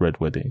the red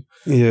wedding.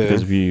 Yeah.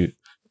 Because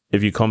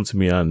if you come to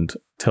me and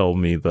tell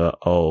me that,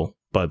 oh,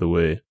 by the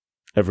way,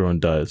 everyone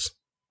dies,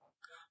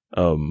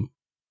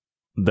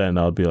 then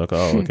I'll be like,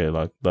 oh, okay,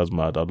 like that's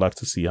mad. I'd like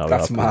to see how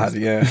that's that happens.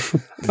 mad, yeah.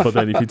 But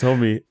then if you tell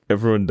me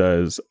everyone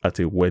dies at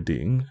a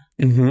wedding,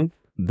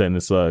 then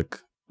it's like,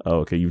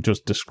 oh, okay, you've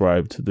just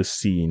described the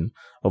scene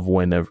of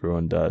when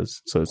everyone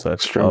dies. So it's like,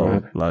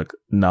 like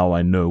now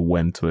I know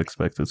when to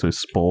expect it. So it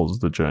spoils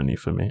the journey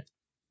for me.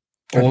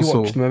 Have Also, you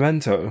watched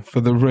Memento?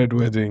 For the red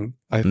wedding,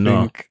 I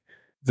think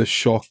the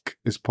shock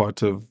is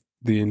part of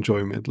the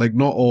enjoyment. Like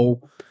not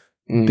all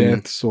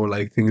deaths or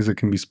like things that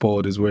can be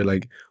spoiled is where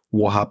like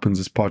what happens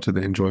is part of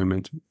the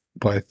enjoyment.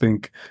 But I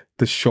think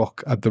the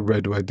shock at the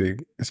red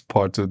wedding is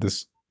part of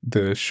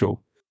the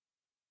show.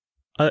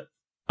 I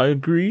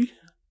agree.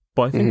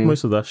 But I think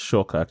most of that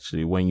shock,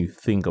 actually, when you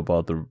think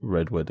about the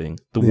red wedding,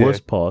 the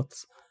worst part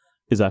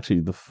is actually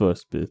the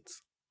first bit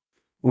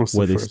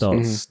where they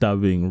start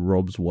stabbing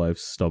Rob's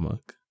wife's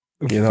stomach.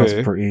 Yeah, that was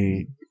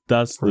pretty.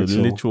 That's the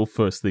literal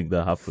first thing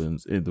that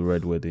happens in the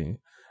red wedding,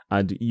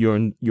 and you're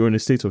in a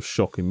state of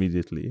shock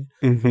immediately.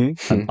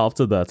 And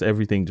after that,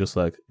 everything just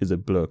like is a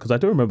blur. Because I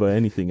don't remember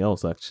anything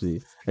else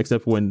actually,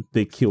 except when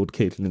they killed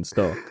Caitlin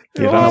Stark.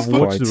 Yeah, and I've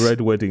watched the red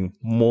wedding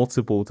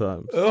multiple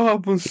times. It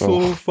happened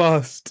so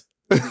fast.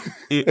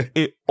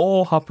 it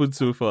all happened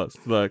so fast.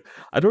 Like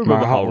I don't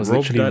remember how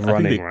Rob died.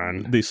 I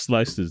think they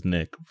sliced his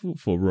neck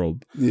for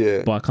Rob.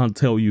 Yeah, but I can't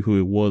tell you who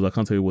it was. I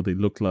can't tell you what they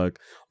looked like.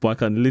 But I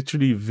can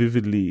literally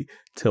vividly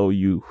tell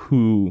you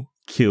who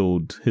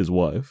killed his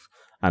wife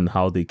and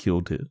how they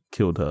killed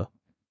her.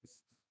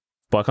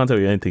 But I can't tell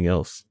you anything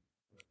else.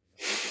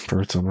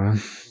 Brutal, man.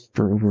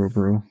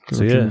 Brutal.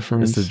 So yeah,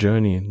 it's the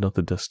journey, not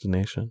the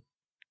destination.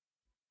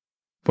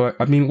 But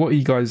I mean, what do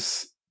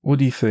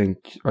you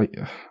think?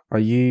 Are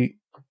you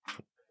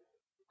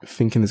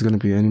thinking there's going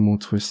to be any more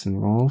twists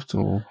involved,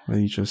 or are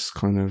you just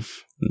kind of...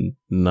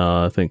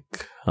 No, I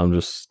think I'm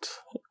just...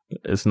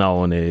 It's now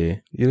on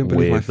a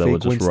wave that we're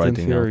just Winston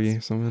riding theory out.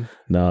 Or something?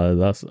 No,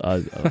 that's...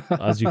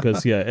 as you can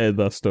see, I aired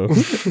that stuff.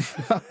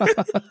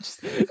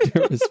 Just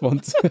don't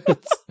respond to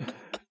it.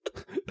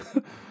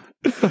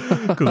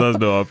 Because that's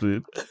no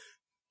update.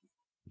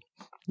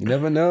 You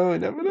never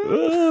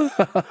know.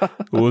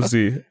 We'll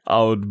see.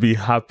 I would be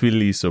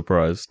happily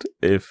surprised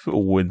if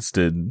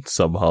Winston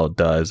somehow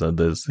dies and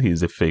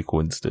he's a fake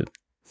Winston.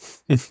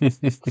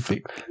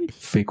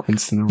 fake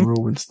Winston and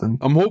real Winston.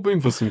 I'm hoping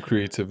for some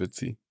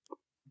creativity.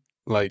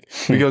 Like,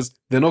 because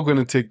they're not going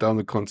to take down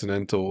the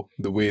Continental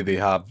the way they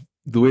are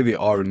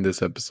in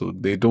this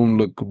episode. They don't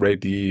look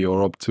ready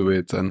or up to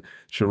it, and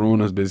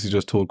Sharona's basically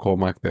just told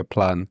Cormac their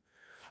plan.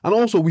 And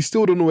also, we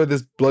still don't know where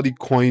this bloody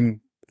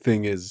coin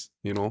thing is,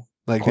 you know?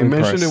 Like, Coin they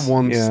mentioned press. it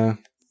once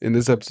in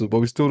this episode, but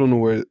we still don't know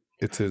where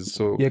it is.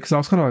 So yeah, because I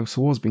was kind of like,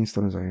 so what's being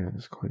done as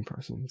it's coin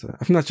press, isn't it?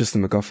 I think that's just the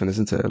MacGuffin,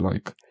 isn't it?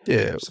 Like,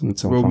 yeah,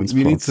 well,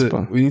 we need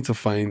to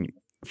find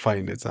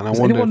it. And I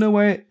wonder.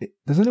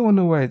 Does anyone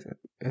know where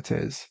it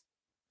is?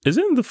 Is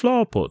it in the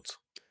flower pot?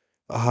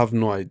 I have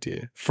no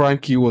idea.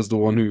 Frankie was the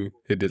one who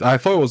hid it. I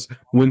thought it was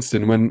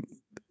Winston when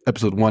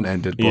episode 1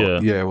 ended,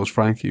 but yeah, it was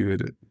Frankie who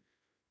hid it.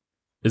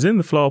 Is it in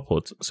the flower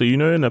pot? So you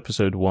know in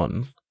episode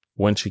 1,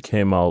 when she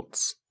came out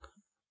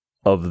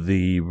of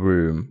the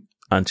room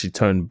and she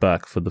turned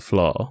back for the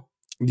flower.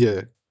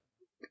 Yeah.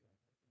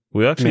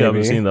 We actually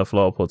haven't seen that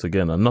flower pot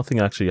again, and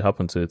nothing actually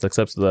happened to it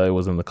except that it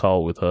was in the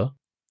car with her.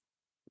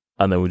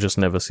 And then we just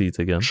never see it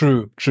again.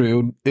 True.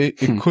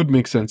 It could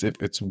make sense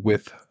if it's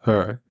with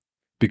her,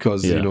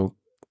 because, you know,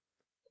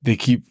 they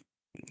keep,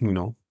 you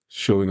know,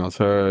 showing us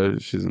her,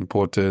 she's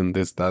important,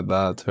 this,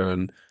 that, her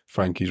and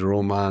Frankie's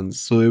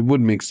romance. So it would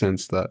make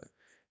sense that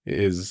it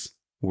is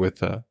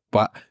with her.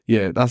 But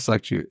yeah, that's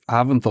actually, I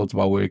haven't thought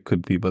about where it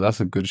could be, but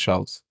that's a good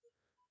shout.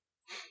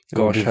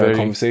 Gosh, I had a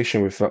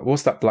conversation with,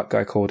 what's that black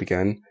guy called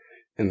again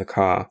in the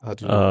car? I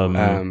don't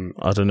know.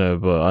 I don't know,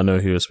 but I know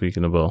who you're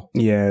speaking about.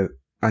 Yeah,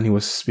 and he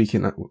was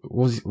speaking,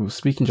 was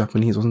speaking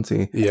Japanese, wasn't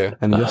he? Yeah.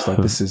 And he just like,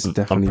 this is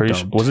definitely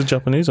sure, was it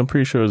Japanese? I'm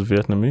pretty sure it was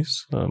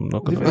Vietnamese. I'm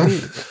not gonna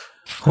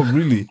Oh,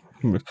 really?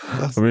 I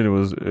mean, it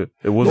was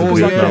Vietnam War.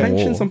 They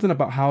mentioned something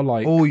about how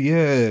like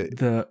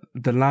the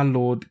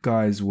landlord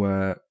guys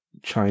were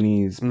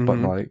Chinese, but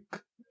like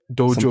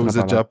dojo is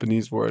a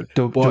Japanese word.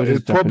 But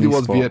it probably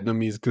was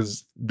Vietnamese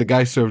because the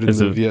guy served in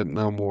the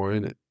Vietnam War,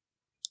 innit?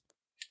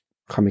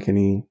 Can't make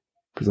any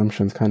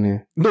presumptions, can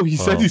you? No, he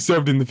said he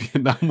served in the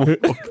Vietnam War.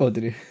 Oh,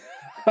 did he?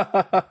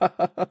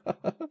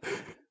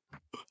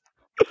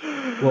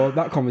 Well,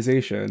 that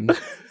conversation.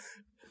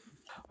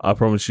 I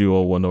promise you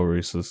all, we're not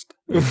racist.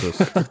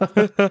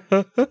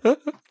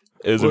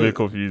 It's a bit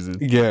confusing.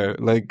 Yeah,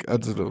 like, I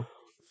don't know.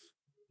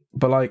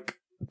 But like,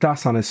 that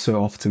sounded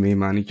so off to me,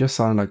 man. He just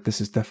sounded like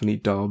this is definitely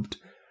dubbed.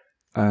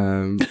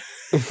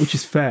 Which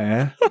is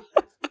fair.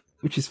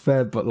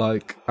 But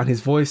like, and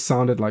his voice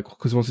sounded like,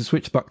 because once he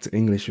switched back to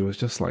English, it was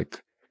just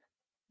like,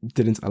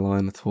 didn't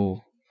align at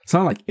all.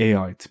 Sound like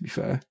AI, to be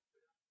fair.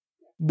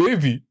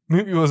 Maybe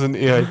it was an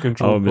AI I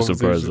control. would be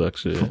surprised,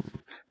 actually.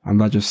 And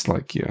that just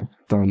like, that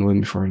annoyed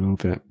me for a little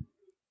bit.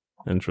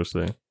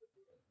 Interesting.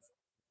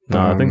 No,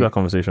 I think that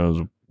conversation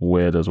was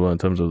weird as well in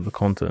terms of the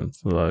content.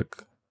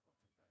 Like,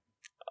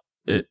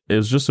 it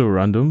was just so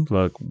random.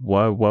 Like,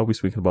 why are we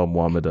speaking about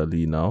Muhammad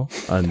Ali now?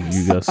 And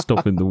you guys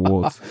stopping the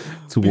war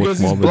to watch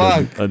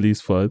Muhammad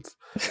Ali's fight?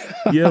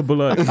 Yeah, but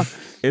like,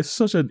 it's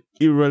such an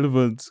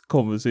irrelevant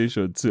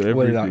conversation to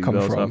everything that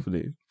was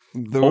happening.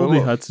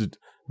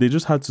 They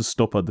just had to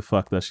stop at the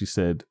fact that she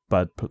said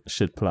bad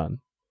shit plan.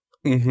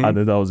 Mm-hmm. And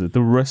then that was it.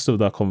 The rest of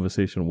that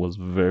conversation was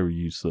very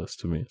useless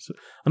to me. So,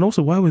 and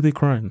also, why were they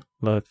crying?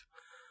 Like,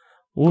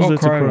 what was there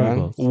to cry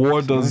about?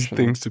 War does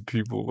things to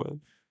people,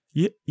 man.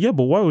 Yeah,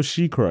 but why was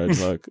she crying?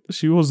 Like,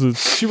 she was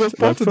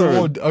part of the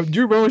war. Do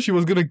you remember she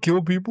was gonna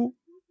kill people?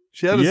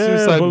 She had a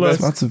suicide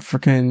vest. That's a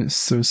freaking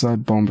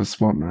suicide bomber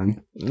spot,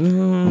 man.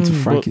 Until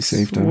Frankie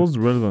saved her. What's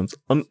relevant?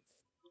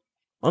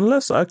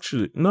 Unless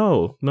actually,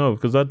 no,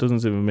 because that doesn't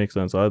even make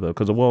sense either.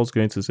 Because what I was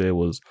going to say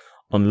was,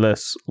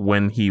 unless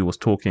when he was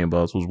talking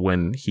about was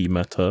when he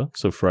met her,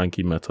 so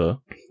Frankie met her.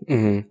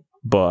 Mm-hmm.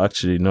 But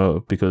actually,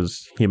 no,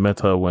 because he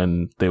met her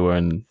when they were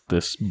in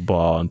this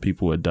bar and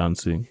people were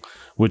dancing,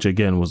 which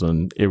again was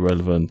an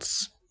irrelevant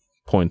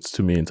point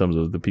to me in terms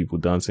of the people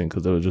dancing,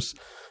 because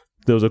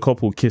there was a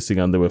couple kissing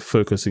and they were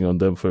focusing on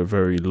them for a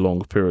very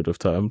long period of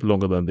time,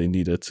 longer than they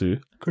needed to.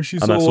 Because she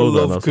saw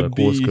what love could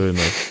be, what's going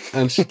on?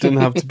 And she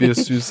didn't have to be a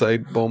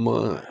suicide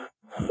bomber.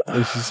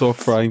 And she saw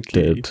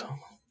Frankie. Dead.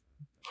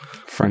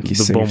 Frankie the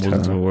saved bomb wasn't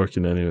her. even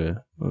working anyway. It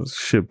was a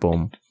shit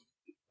bomb.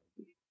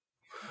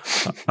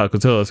 I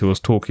could tell as he was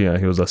talking and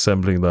he was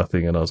assembling that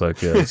thing, and I was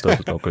like, yeah, this stuff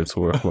is not going to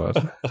work,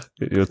 man.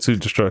 You're too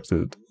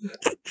distracted.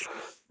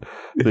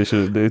 They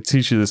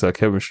teach you this at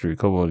chemistry.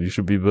 Come on, you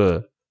should be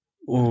better.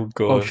 Oh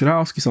god. Oh, should I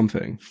ask you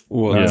something?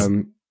 What?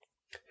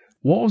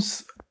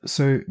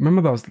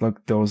 Remember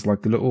there was the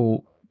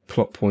little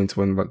plot point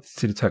when like the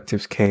two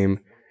detectives came.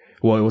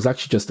 Well, it was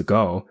actually just a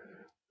girl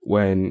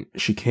when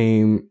she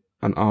came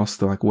and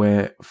asked her like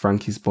where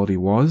Frankie's body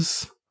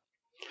was.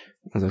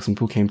 And like some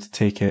people came to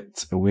take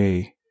it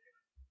away.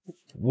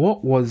 Why?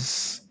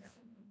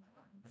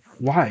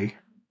 Why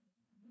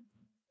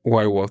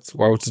what?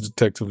 Why was the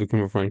detective looking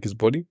for Frankie's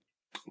body?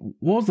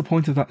 What was the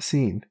point of that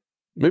scene?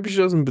 Maybe she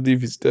doesn't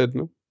believe he's dead,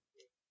 no?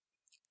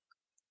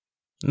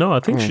 No, I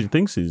think she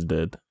thinks he's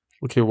dead.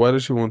 Okay, why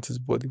does she want his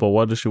body? But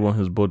why does she want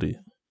his body?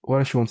 Why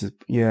does she want his...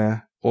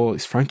 Yeah. Or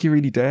is Frankie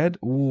really dead?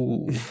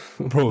 Ooh.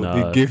 Bro,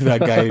 they gave that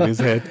guy in his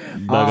head.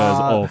 That guy's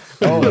off.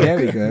 Oh, there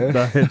we go.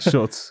 That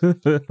headshot.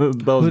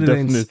 That was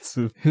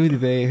definite. Who did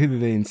they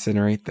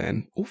incinerate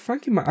then? Oh,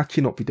 Frankie might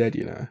actually not be dead,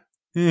 you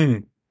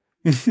know.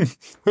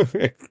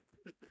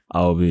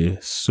 I'll be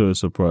so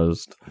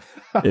surprised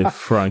if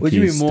Frankie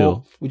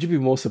Would you be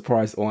more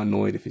surprised or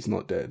annoyed if he's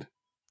not dead?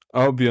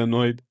 I'll be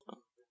annoyed.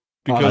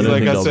 Because I don't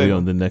think I'll be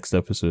on the next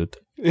episode.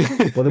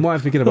 Well, the more I'm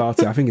thinking about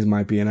it, I think it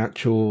might be an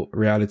actual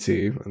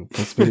reality and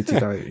possibility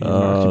that he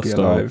might actually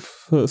be alive.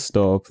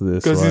 Stop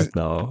this right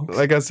now.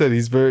 Like I said,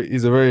 he's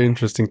a very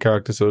interesting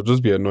character, so I'll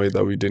just be annoyed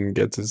that we didn't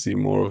get to see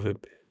more of him.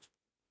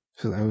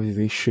 So like,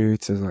 they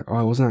shoot, it's like, oh,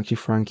 it wasn't actually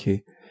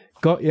Frankie.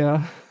 Got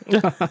ya.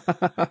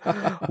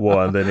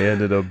 Well, and then he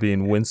ended up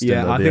being Winston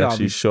that they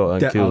actually shot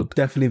and killed. I'll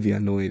definitely be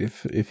annoyed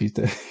if he's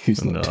dead.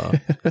 He's not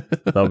dead.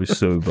 That'd be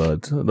so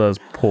bad. That's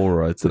poor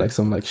writing. So like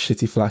some like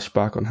shitty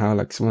flashback on how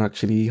like someone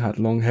actually had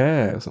long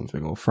hair or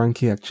something, or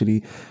Frankie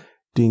actually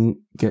didn't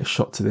get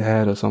shot to the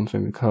head or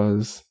something,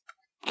 because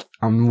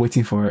I'm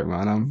waiting for it,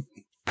 man. I'm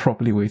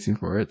properly waiting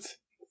for it.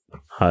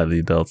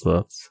 Highly doubt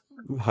that.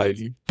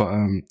 Highly. But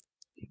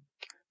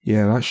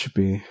yeah, that should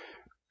be...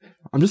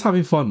 I'm just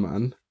having fun,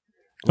 man.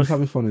 I'm just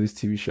having fun with this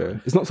TV show.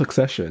 It's not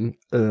Succession,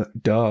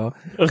 duh,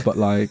 but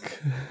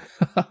like...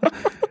 I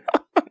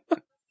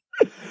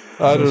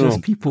don't know. It's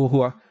just people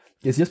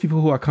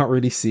who I can't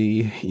really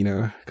see, you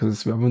know,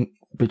 because we haven't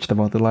bitched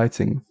about the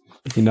lighting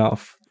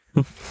enough.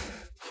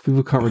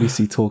 People can't really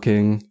see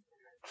talking,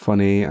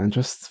 funny, and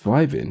just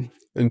vibing.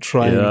 And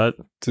trying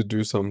to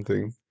do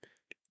something.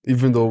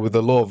 Even though with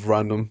a lot of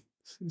random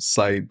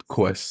side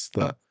quests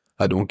that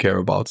I don't care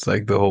about. It's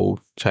like the whole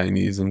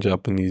Chinese and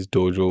Japanese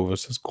dojo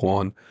versus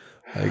Quan.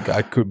 Like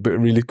I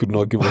really could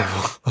not give a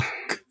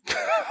fuck.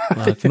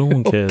 Like, no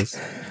one cares.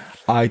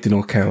 I do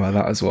not care about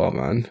that as well,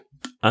 man.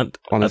 And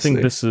honestly. I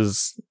think this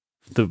is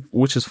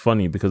which is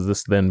funny, because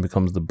this then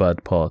becomes the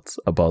bad part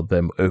about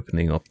them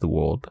opening up the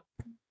world.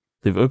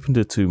 They've opened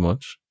it too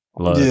much.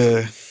 Like,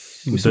 yeah.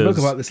 We spoke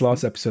about this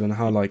last episode and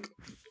how like,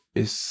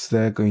 is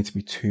there going to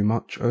be too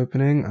much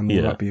opening, and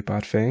will that be a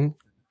bad thing?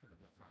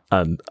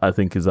 And I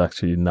think it's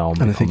actually now.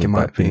 And I think it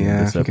might be.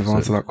 Yeah, I think you've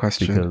answered that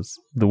question, because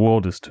the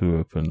world is too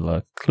open.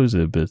 Like, close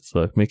it a bit.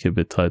 Like, make it a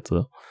bit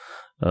tighter.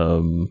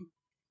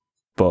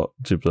 But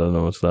Jibs, I don't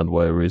understand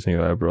why you're raising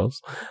your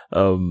eyebrows.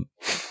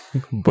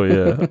 But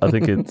yeah, I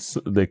think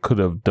they could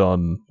have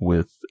done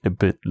with a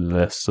bit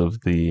less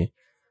of the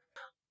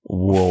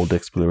world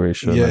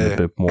exploration and a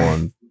bit more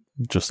on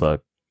just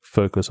like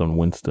focus on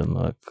Winston.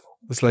 Like,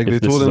 It's like if they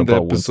this told is them the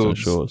about Winston episodes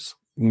Shores.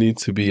 need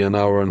to be an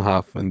hour and a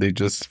half, and they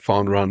just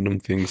found random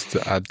things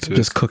to add to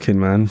Just it. cooking,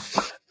 man.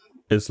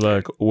 It's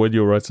like when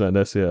you're writing an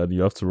essay and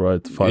you have to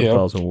write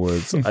 5,000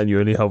 words and you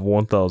only have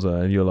 1,000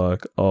 and you're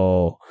like,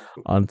 oh,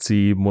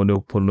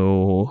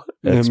 anti-monopono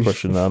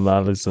expression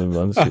analysis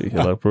and shit.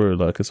 You're like, bro,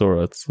 like, it's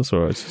alright. It's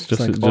alright. Just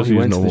Like, just he use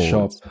went to the normal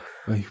shop.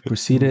 words. He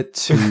proceeded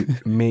to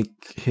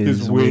make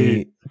his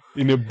way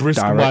in a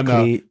brisk manner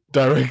directly.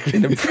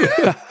 directly.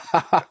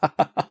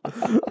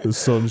 The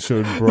sun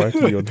shone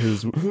brightly on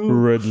his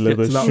red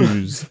leather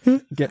shoes.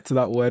 Get to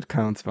that word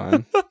count,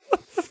 man.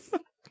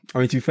 I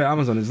mean, to be fair,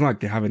 Amazon, it's not like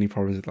they have any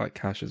problems with like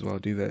cash as well,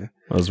 do they?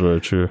 That's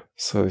very true.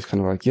 So it's kind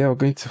of like, yeah, we're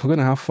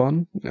gonna have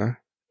fun. Yeah.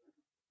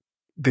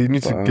 They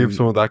need to give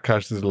some of that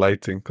cash to the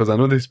lighting, because I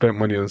know they spent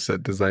money on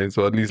set design,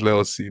 so at least let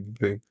us see the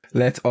thing.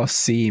 Let us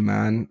see,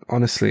 man.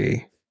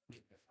 Honestly.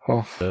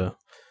 Oh. Yeah.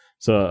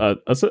 So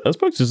I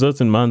spoke to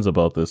certain mans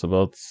about this,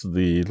 about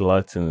the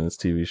lighting in this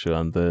TV show,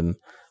 and then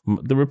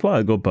the reply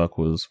I got back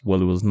was,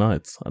 well, it was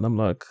night. And I'm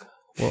like,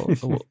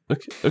 well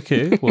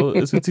okay, well,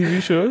 it's a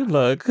TV show.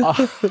 Like,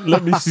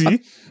 let me see.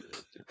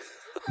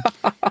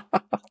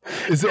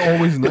 Is it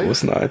always night? It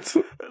was night.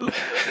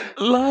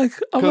 Like,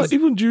 I'm like,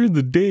 even during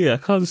the day, I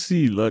can't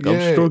see. Like, I'm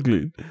Yeah.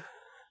 struggling.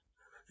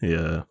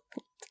 Yeah.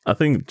 I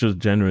think just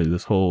generally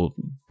this whole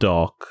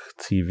dark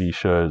TV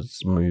shows,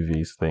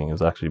 movies thing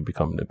is actually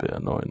becoming a bit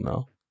annoying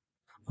now.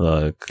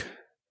 Like,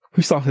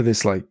 We started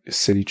this like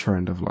silly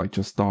trend of like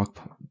just dark.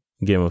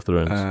 Game of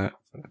Thrones.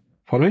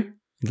 Pardon me?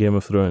 Game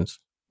of Thrones.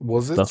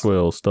 Was it? That's where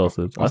it all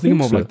started. I was thinking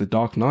more of so. like the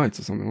Dark Knights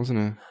or something, wasn't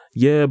it?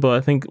 Yeah, but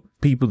I think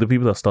the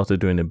people that started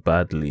doing it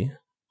badly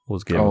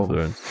was Game of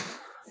Thrones.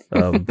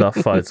 That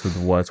fight with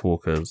White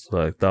Walkers,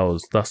 like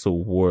that's the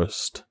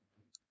worst.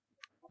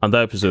 And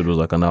that episode was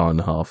like an hour and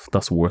a half.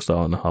 That's the worst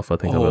hour and a half I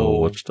think I've ever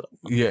watched.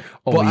 Yeah.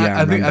 Oh, But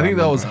yeah, I think remember.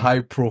 that was high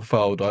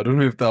profile though. I don't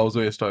know if that was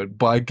where it started,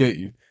 but I get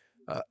you.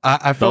 I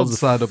That felt was the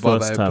sad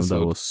about first that time episode.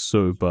 that was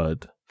so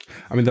bad.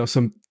 I mean, there was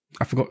some.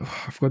 I forgot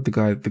the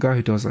guy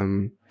who does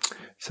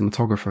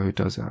cinematographer who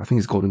does it. I think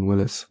it's Gordon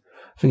Willis.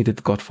 I think he did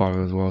The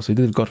Godfather as well. So he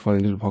did The Godfather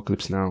and he did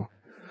Apocalypse Now.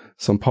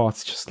 Some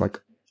parts just like,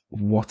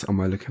 what am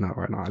I looking at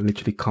right now? I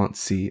literally can't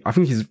see. I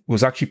think he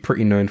was actually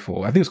pretty known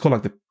for. I think it's called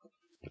like the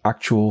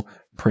actual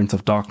Print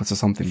of Darkness or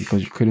something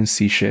because you couldn't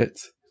see shit.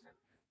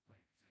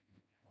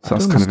 So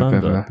that's kind of a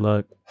bit of a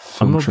like,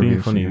 I'm not being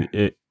trivia for you.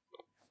 funny.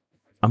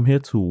 I'm here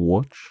to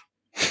watch.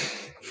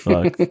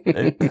 Like,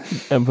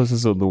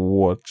 emphasis on the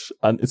watch.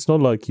 And it's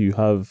not like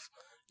you're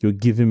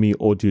giving me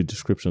audio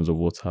descriptions of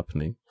what's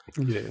happening.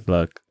 Yeah.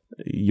 Like,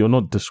 you're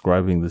not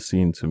describing the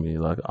scene to me.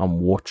 Like,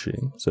 I'm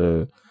watching.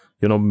 So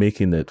you're not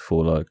making it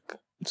for like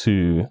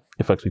to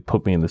effectively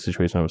put me in the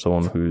situation of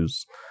someone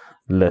who's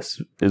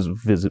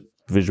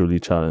visually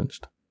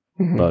challenged.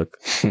 Mhm.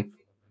 Like,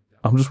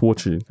 I'm just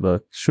watching.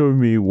 Like, show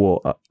me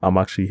what I'm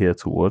actually here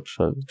to watch.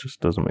 It just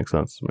doesn't make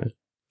sense to me.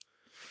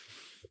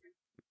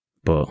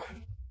 But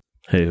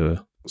hey,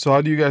 So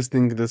how do you guys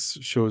think this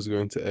show is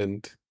going to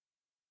end?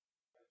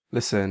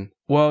 Listen,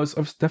 well, it's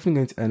definitely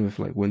going to end with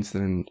like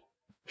Winston and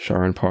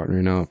Sharon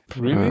partnering up.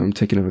 Really?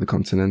 Taking over the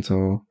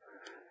Continental.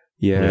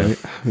 Yeah,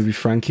 maybe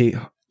Frankie.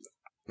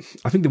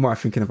 I think the more I'm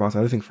thinking about it,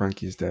 I don't think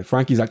Frankie's dead.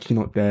 Frankie's actually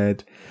not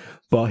dead,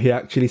 but he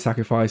actually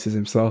sacrifices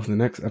himself in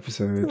the next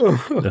episode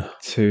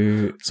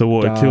to. so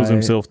what? die. He kills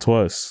himself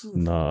twice?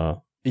 Nah.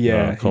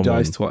 Yeah, Nah, he come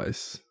dies on.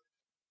 twice.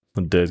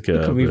 I'm dead,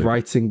 Look at me guy.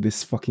 writing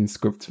this fucking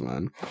script,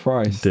 man.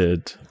 Christ.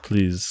 Dead.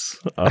 Please.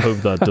 I hope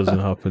that doesn't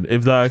happen.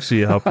 If that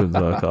actually happens,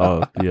 like,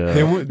 yeah. They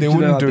You wouldn't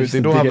know, do it. this They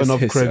is don't the have biggest enough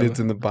hiss credits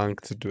ever. in the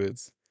bank to do it.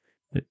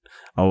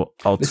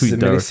 I'll This tweet is a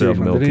directly miniseries, at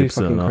man. Mel They don't need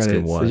Gibson fucking and ask him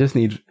credits. why. They just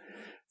need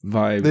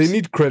vibes. They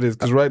need credits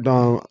because right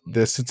now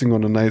they're sitting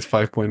on a nice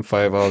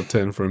 5.5 out of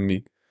 10 from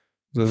me.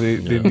 So they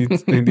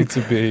need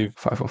to behave.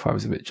 5.5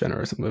 is a bit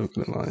generous. I'm not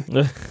gonna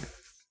lie.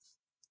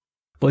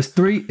 But it's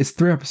three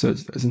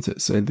episodes, though, isn't it?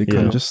 So they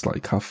can just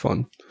like have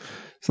fun.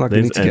 It's not like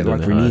they Let's need to get end on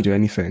like it renewed high. or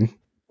anything.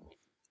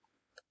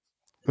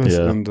 Let's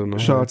Yeah. end on a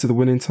Shout high. out to the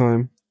winning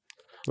time.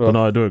 But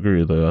no, I do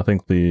agree, though. I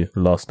think the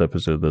last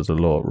episode, there's a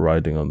lot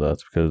riding on that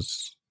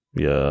because,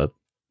 yeah,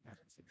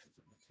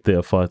 they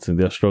are fighting.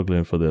 They're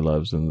struggling for their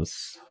lives in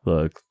this,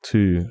 like,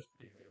 two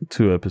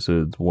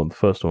episodes. The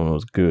first one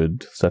was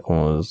good. Second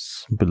one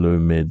was below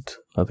mid.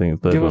 I think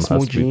the third Give one us more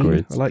has to be Gene.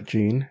 great. I like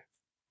Gene.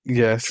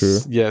 Yes. True.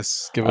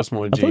 Yes. Give us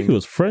more I thought Gene. he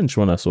was French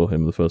when I saw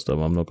him the first time.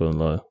 I'm not going to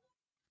lie.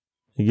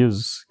 He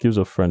gives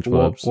a French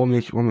vibes. What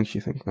makes you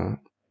think that?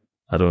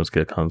 I don't want to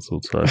get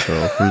cancelled, so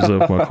I'll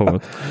reserve my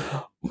comment.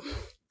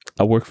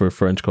 I work for a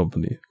French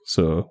company,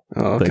 so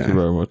Oh, okay. thank you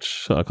very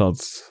much. I can't.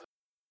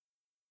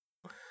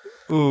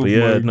 Oh But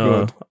yeah, my no,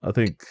 God. I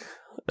think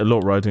a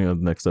lot riding on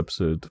the next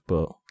episode,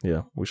 but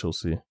yeah, we shall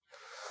see.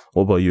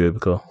 What about you,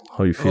 Ebika?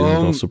 How are you feeling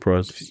about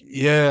surprises?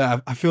 Yeah,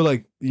 I feel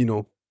like,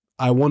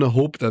 I want to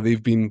hope that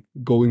they've been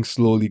going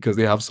slowly because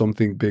they have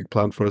something big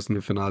planned for us in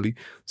the finale.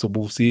 So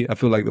we'll see. I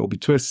feel like there'll be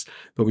twists,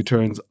 there'll be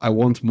turns. I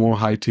want more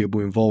high table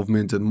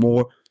involvement and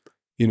more,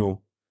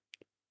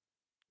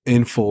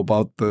 info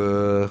about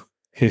the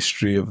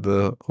history of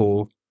the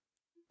whole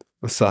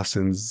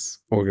assassins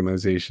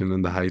organization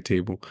in the high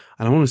table,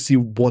 and I want to see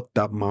what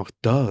that mouth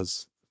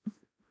does.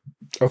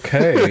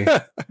 Okay.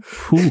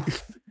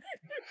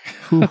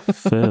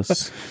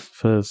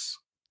 Fizz.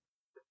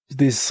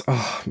 This,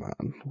 oh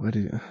man, where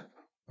did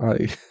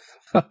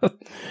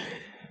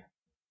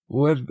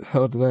where the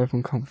hell did I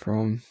even come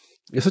from?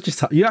 You're such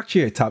a you're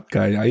actually a tap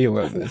guy. Are you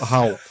aware of this?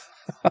 How?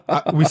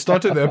 We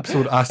started the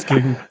episode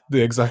asking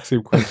the exact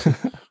same question.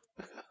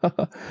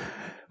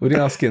 We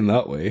didn't ask it in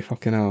that way.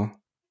 Fucking hell.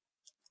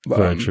 But,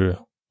 Very true.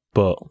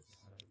 But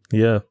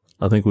yeah,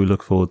 I think we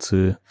look forward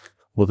to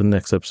what the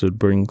next episode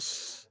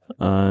brings.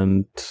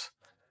 And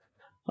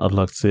I'd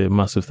like to say a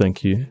massive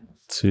thank you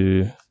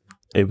to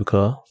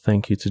Abukar.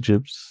 Thank you to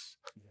Jibs.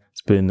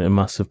 It's been a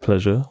massive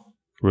pleasure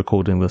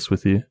recording this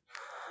with you.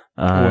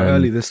 we're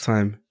early this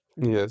time.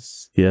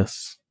 Yes.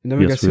 Yes. You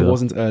never Yes, guess we who are.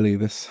 wasn't early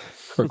this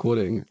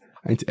recording.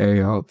 I need to air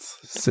you out,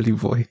 silly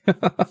boy.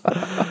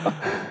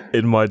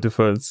 In my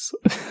defense,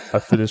 I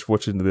finished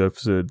watching the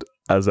episode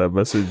as I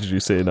messaged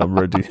you saying I'm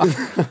ready.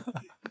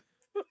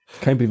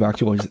 Can't believe I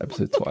actually watched this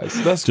episode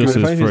twice. That's Just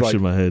good. as fresh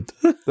in my head.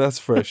 That's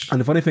fresh.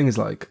 And the funny thing is,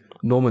 like,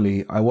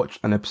 normally I watch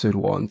an episode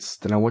once,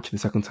 then I watch it the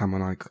second time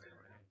and like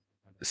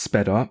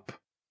sped up.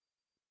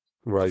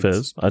 Right.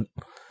 Fizz.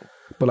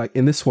 But like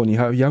in this one, you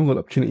haven't got the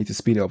opportunity to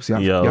speed it up, so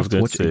you have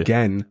to watch it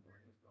again.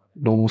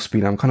 Normal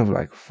speed. I'm kind of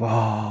like,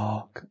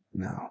 fuck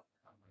now.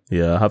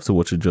 Yeah, I have to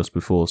watch it just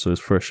before, so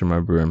it's fresh in my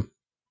brain.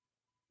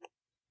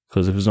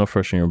 Because if it's not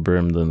fresh in your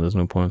brain, then there's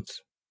no point.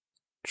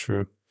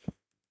 True.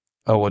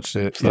 I watched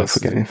it. Start Yes.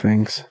 forgetting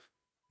things.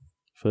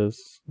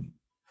 Fizz.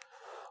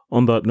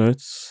 On that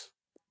note,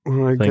 All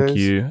right, thank guys.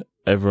 you,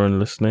 everyone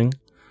listening.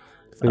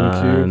 Thank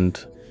you.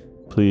 And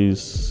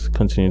please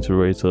continue to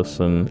rate us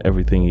on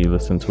everything you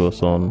listen to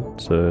us on.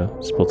 So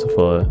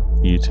Spotify,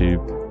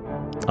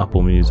 YouTube,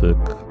 Apple Music,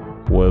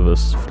 whatever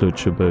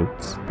floats your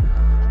boat.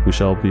 We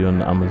shall be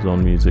on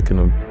Amazon Music in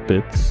a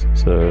bit,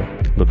 so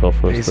look out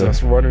for us there.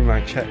 Jesus, running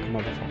my check,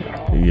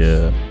 motherfucker.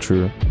 Yeah,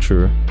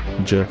 true.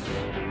 Jeff,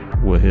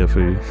 we're here for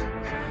you.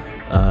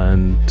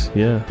 And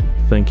yeah,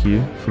 thank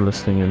you for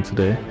listening in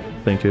today.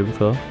 Thank you,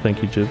 Abukar.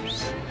 Thank you,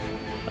 Jibs.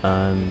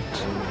 And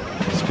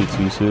speak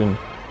to you soon.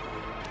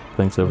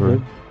 Thanks,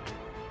 everyone.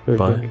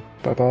 Bye.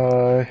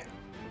 Bye-bye.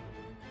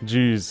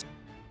 Jeez.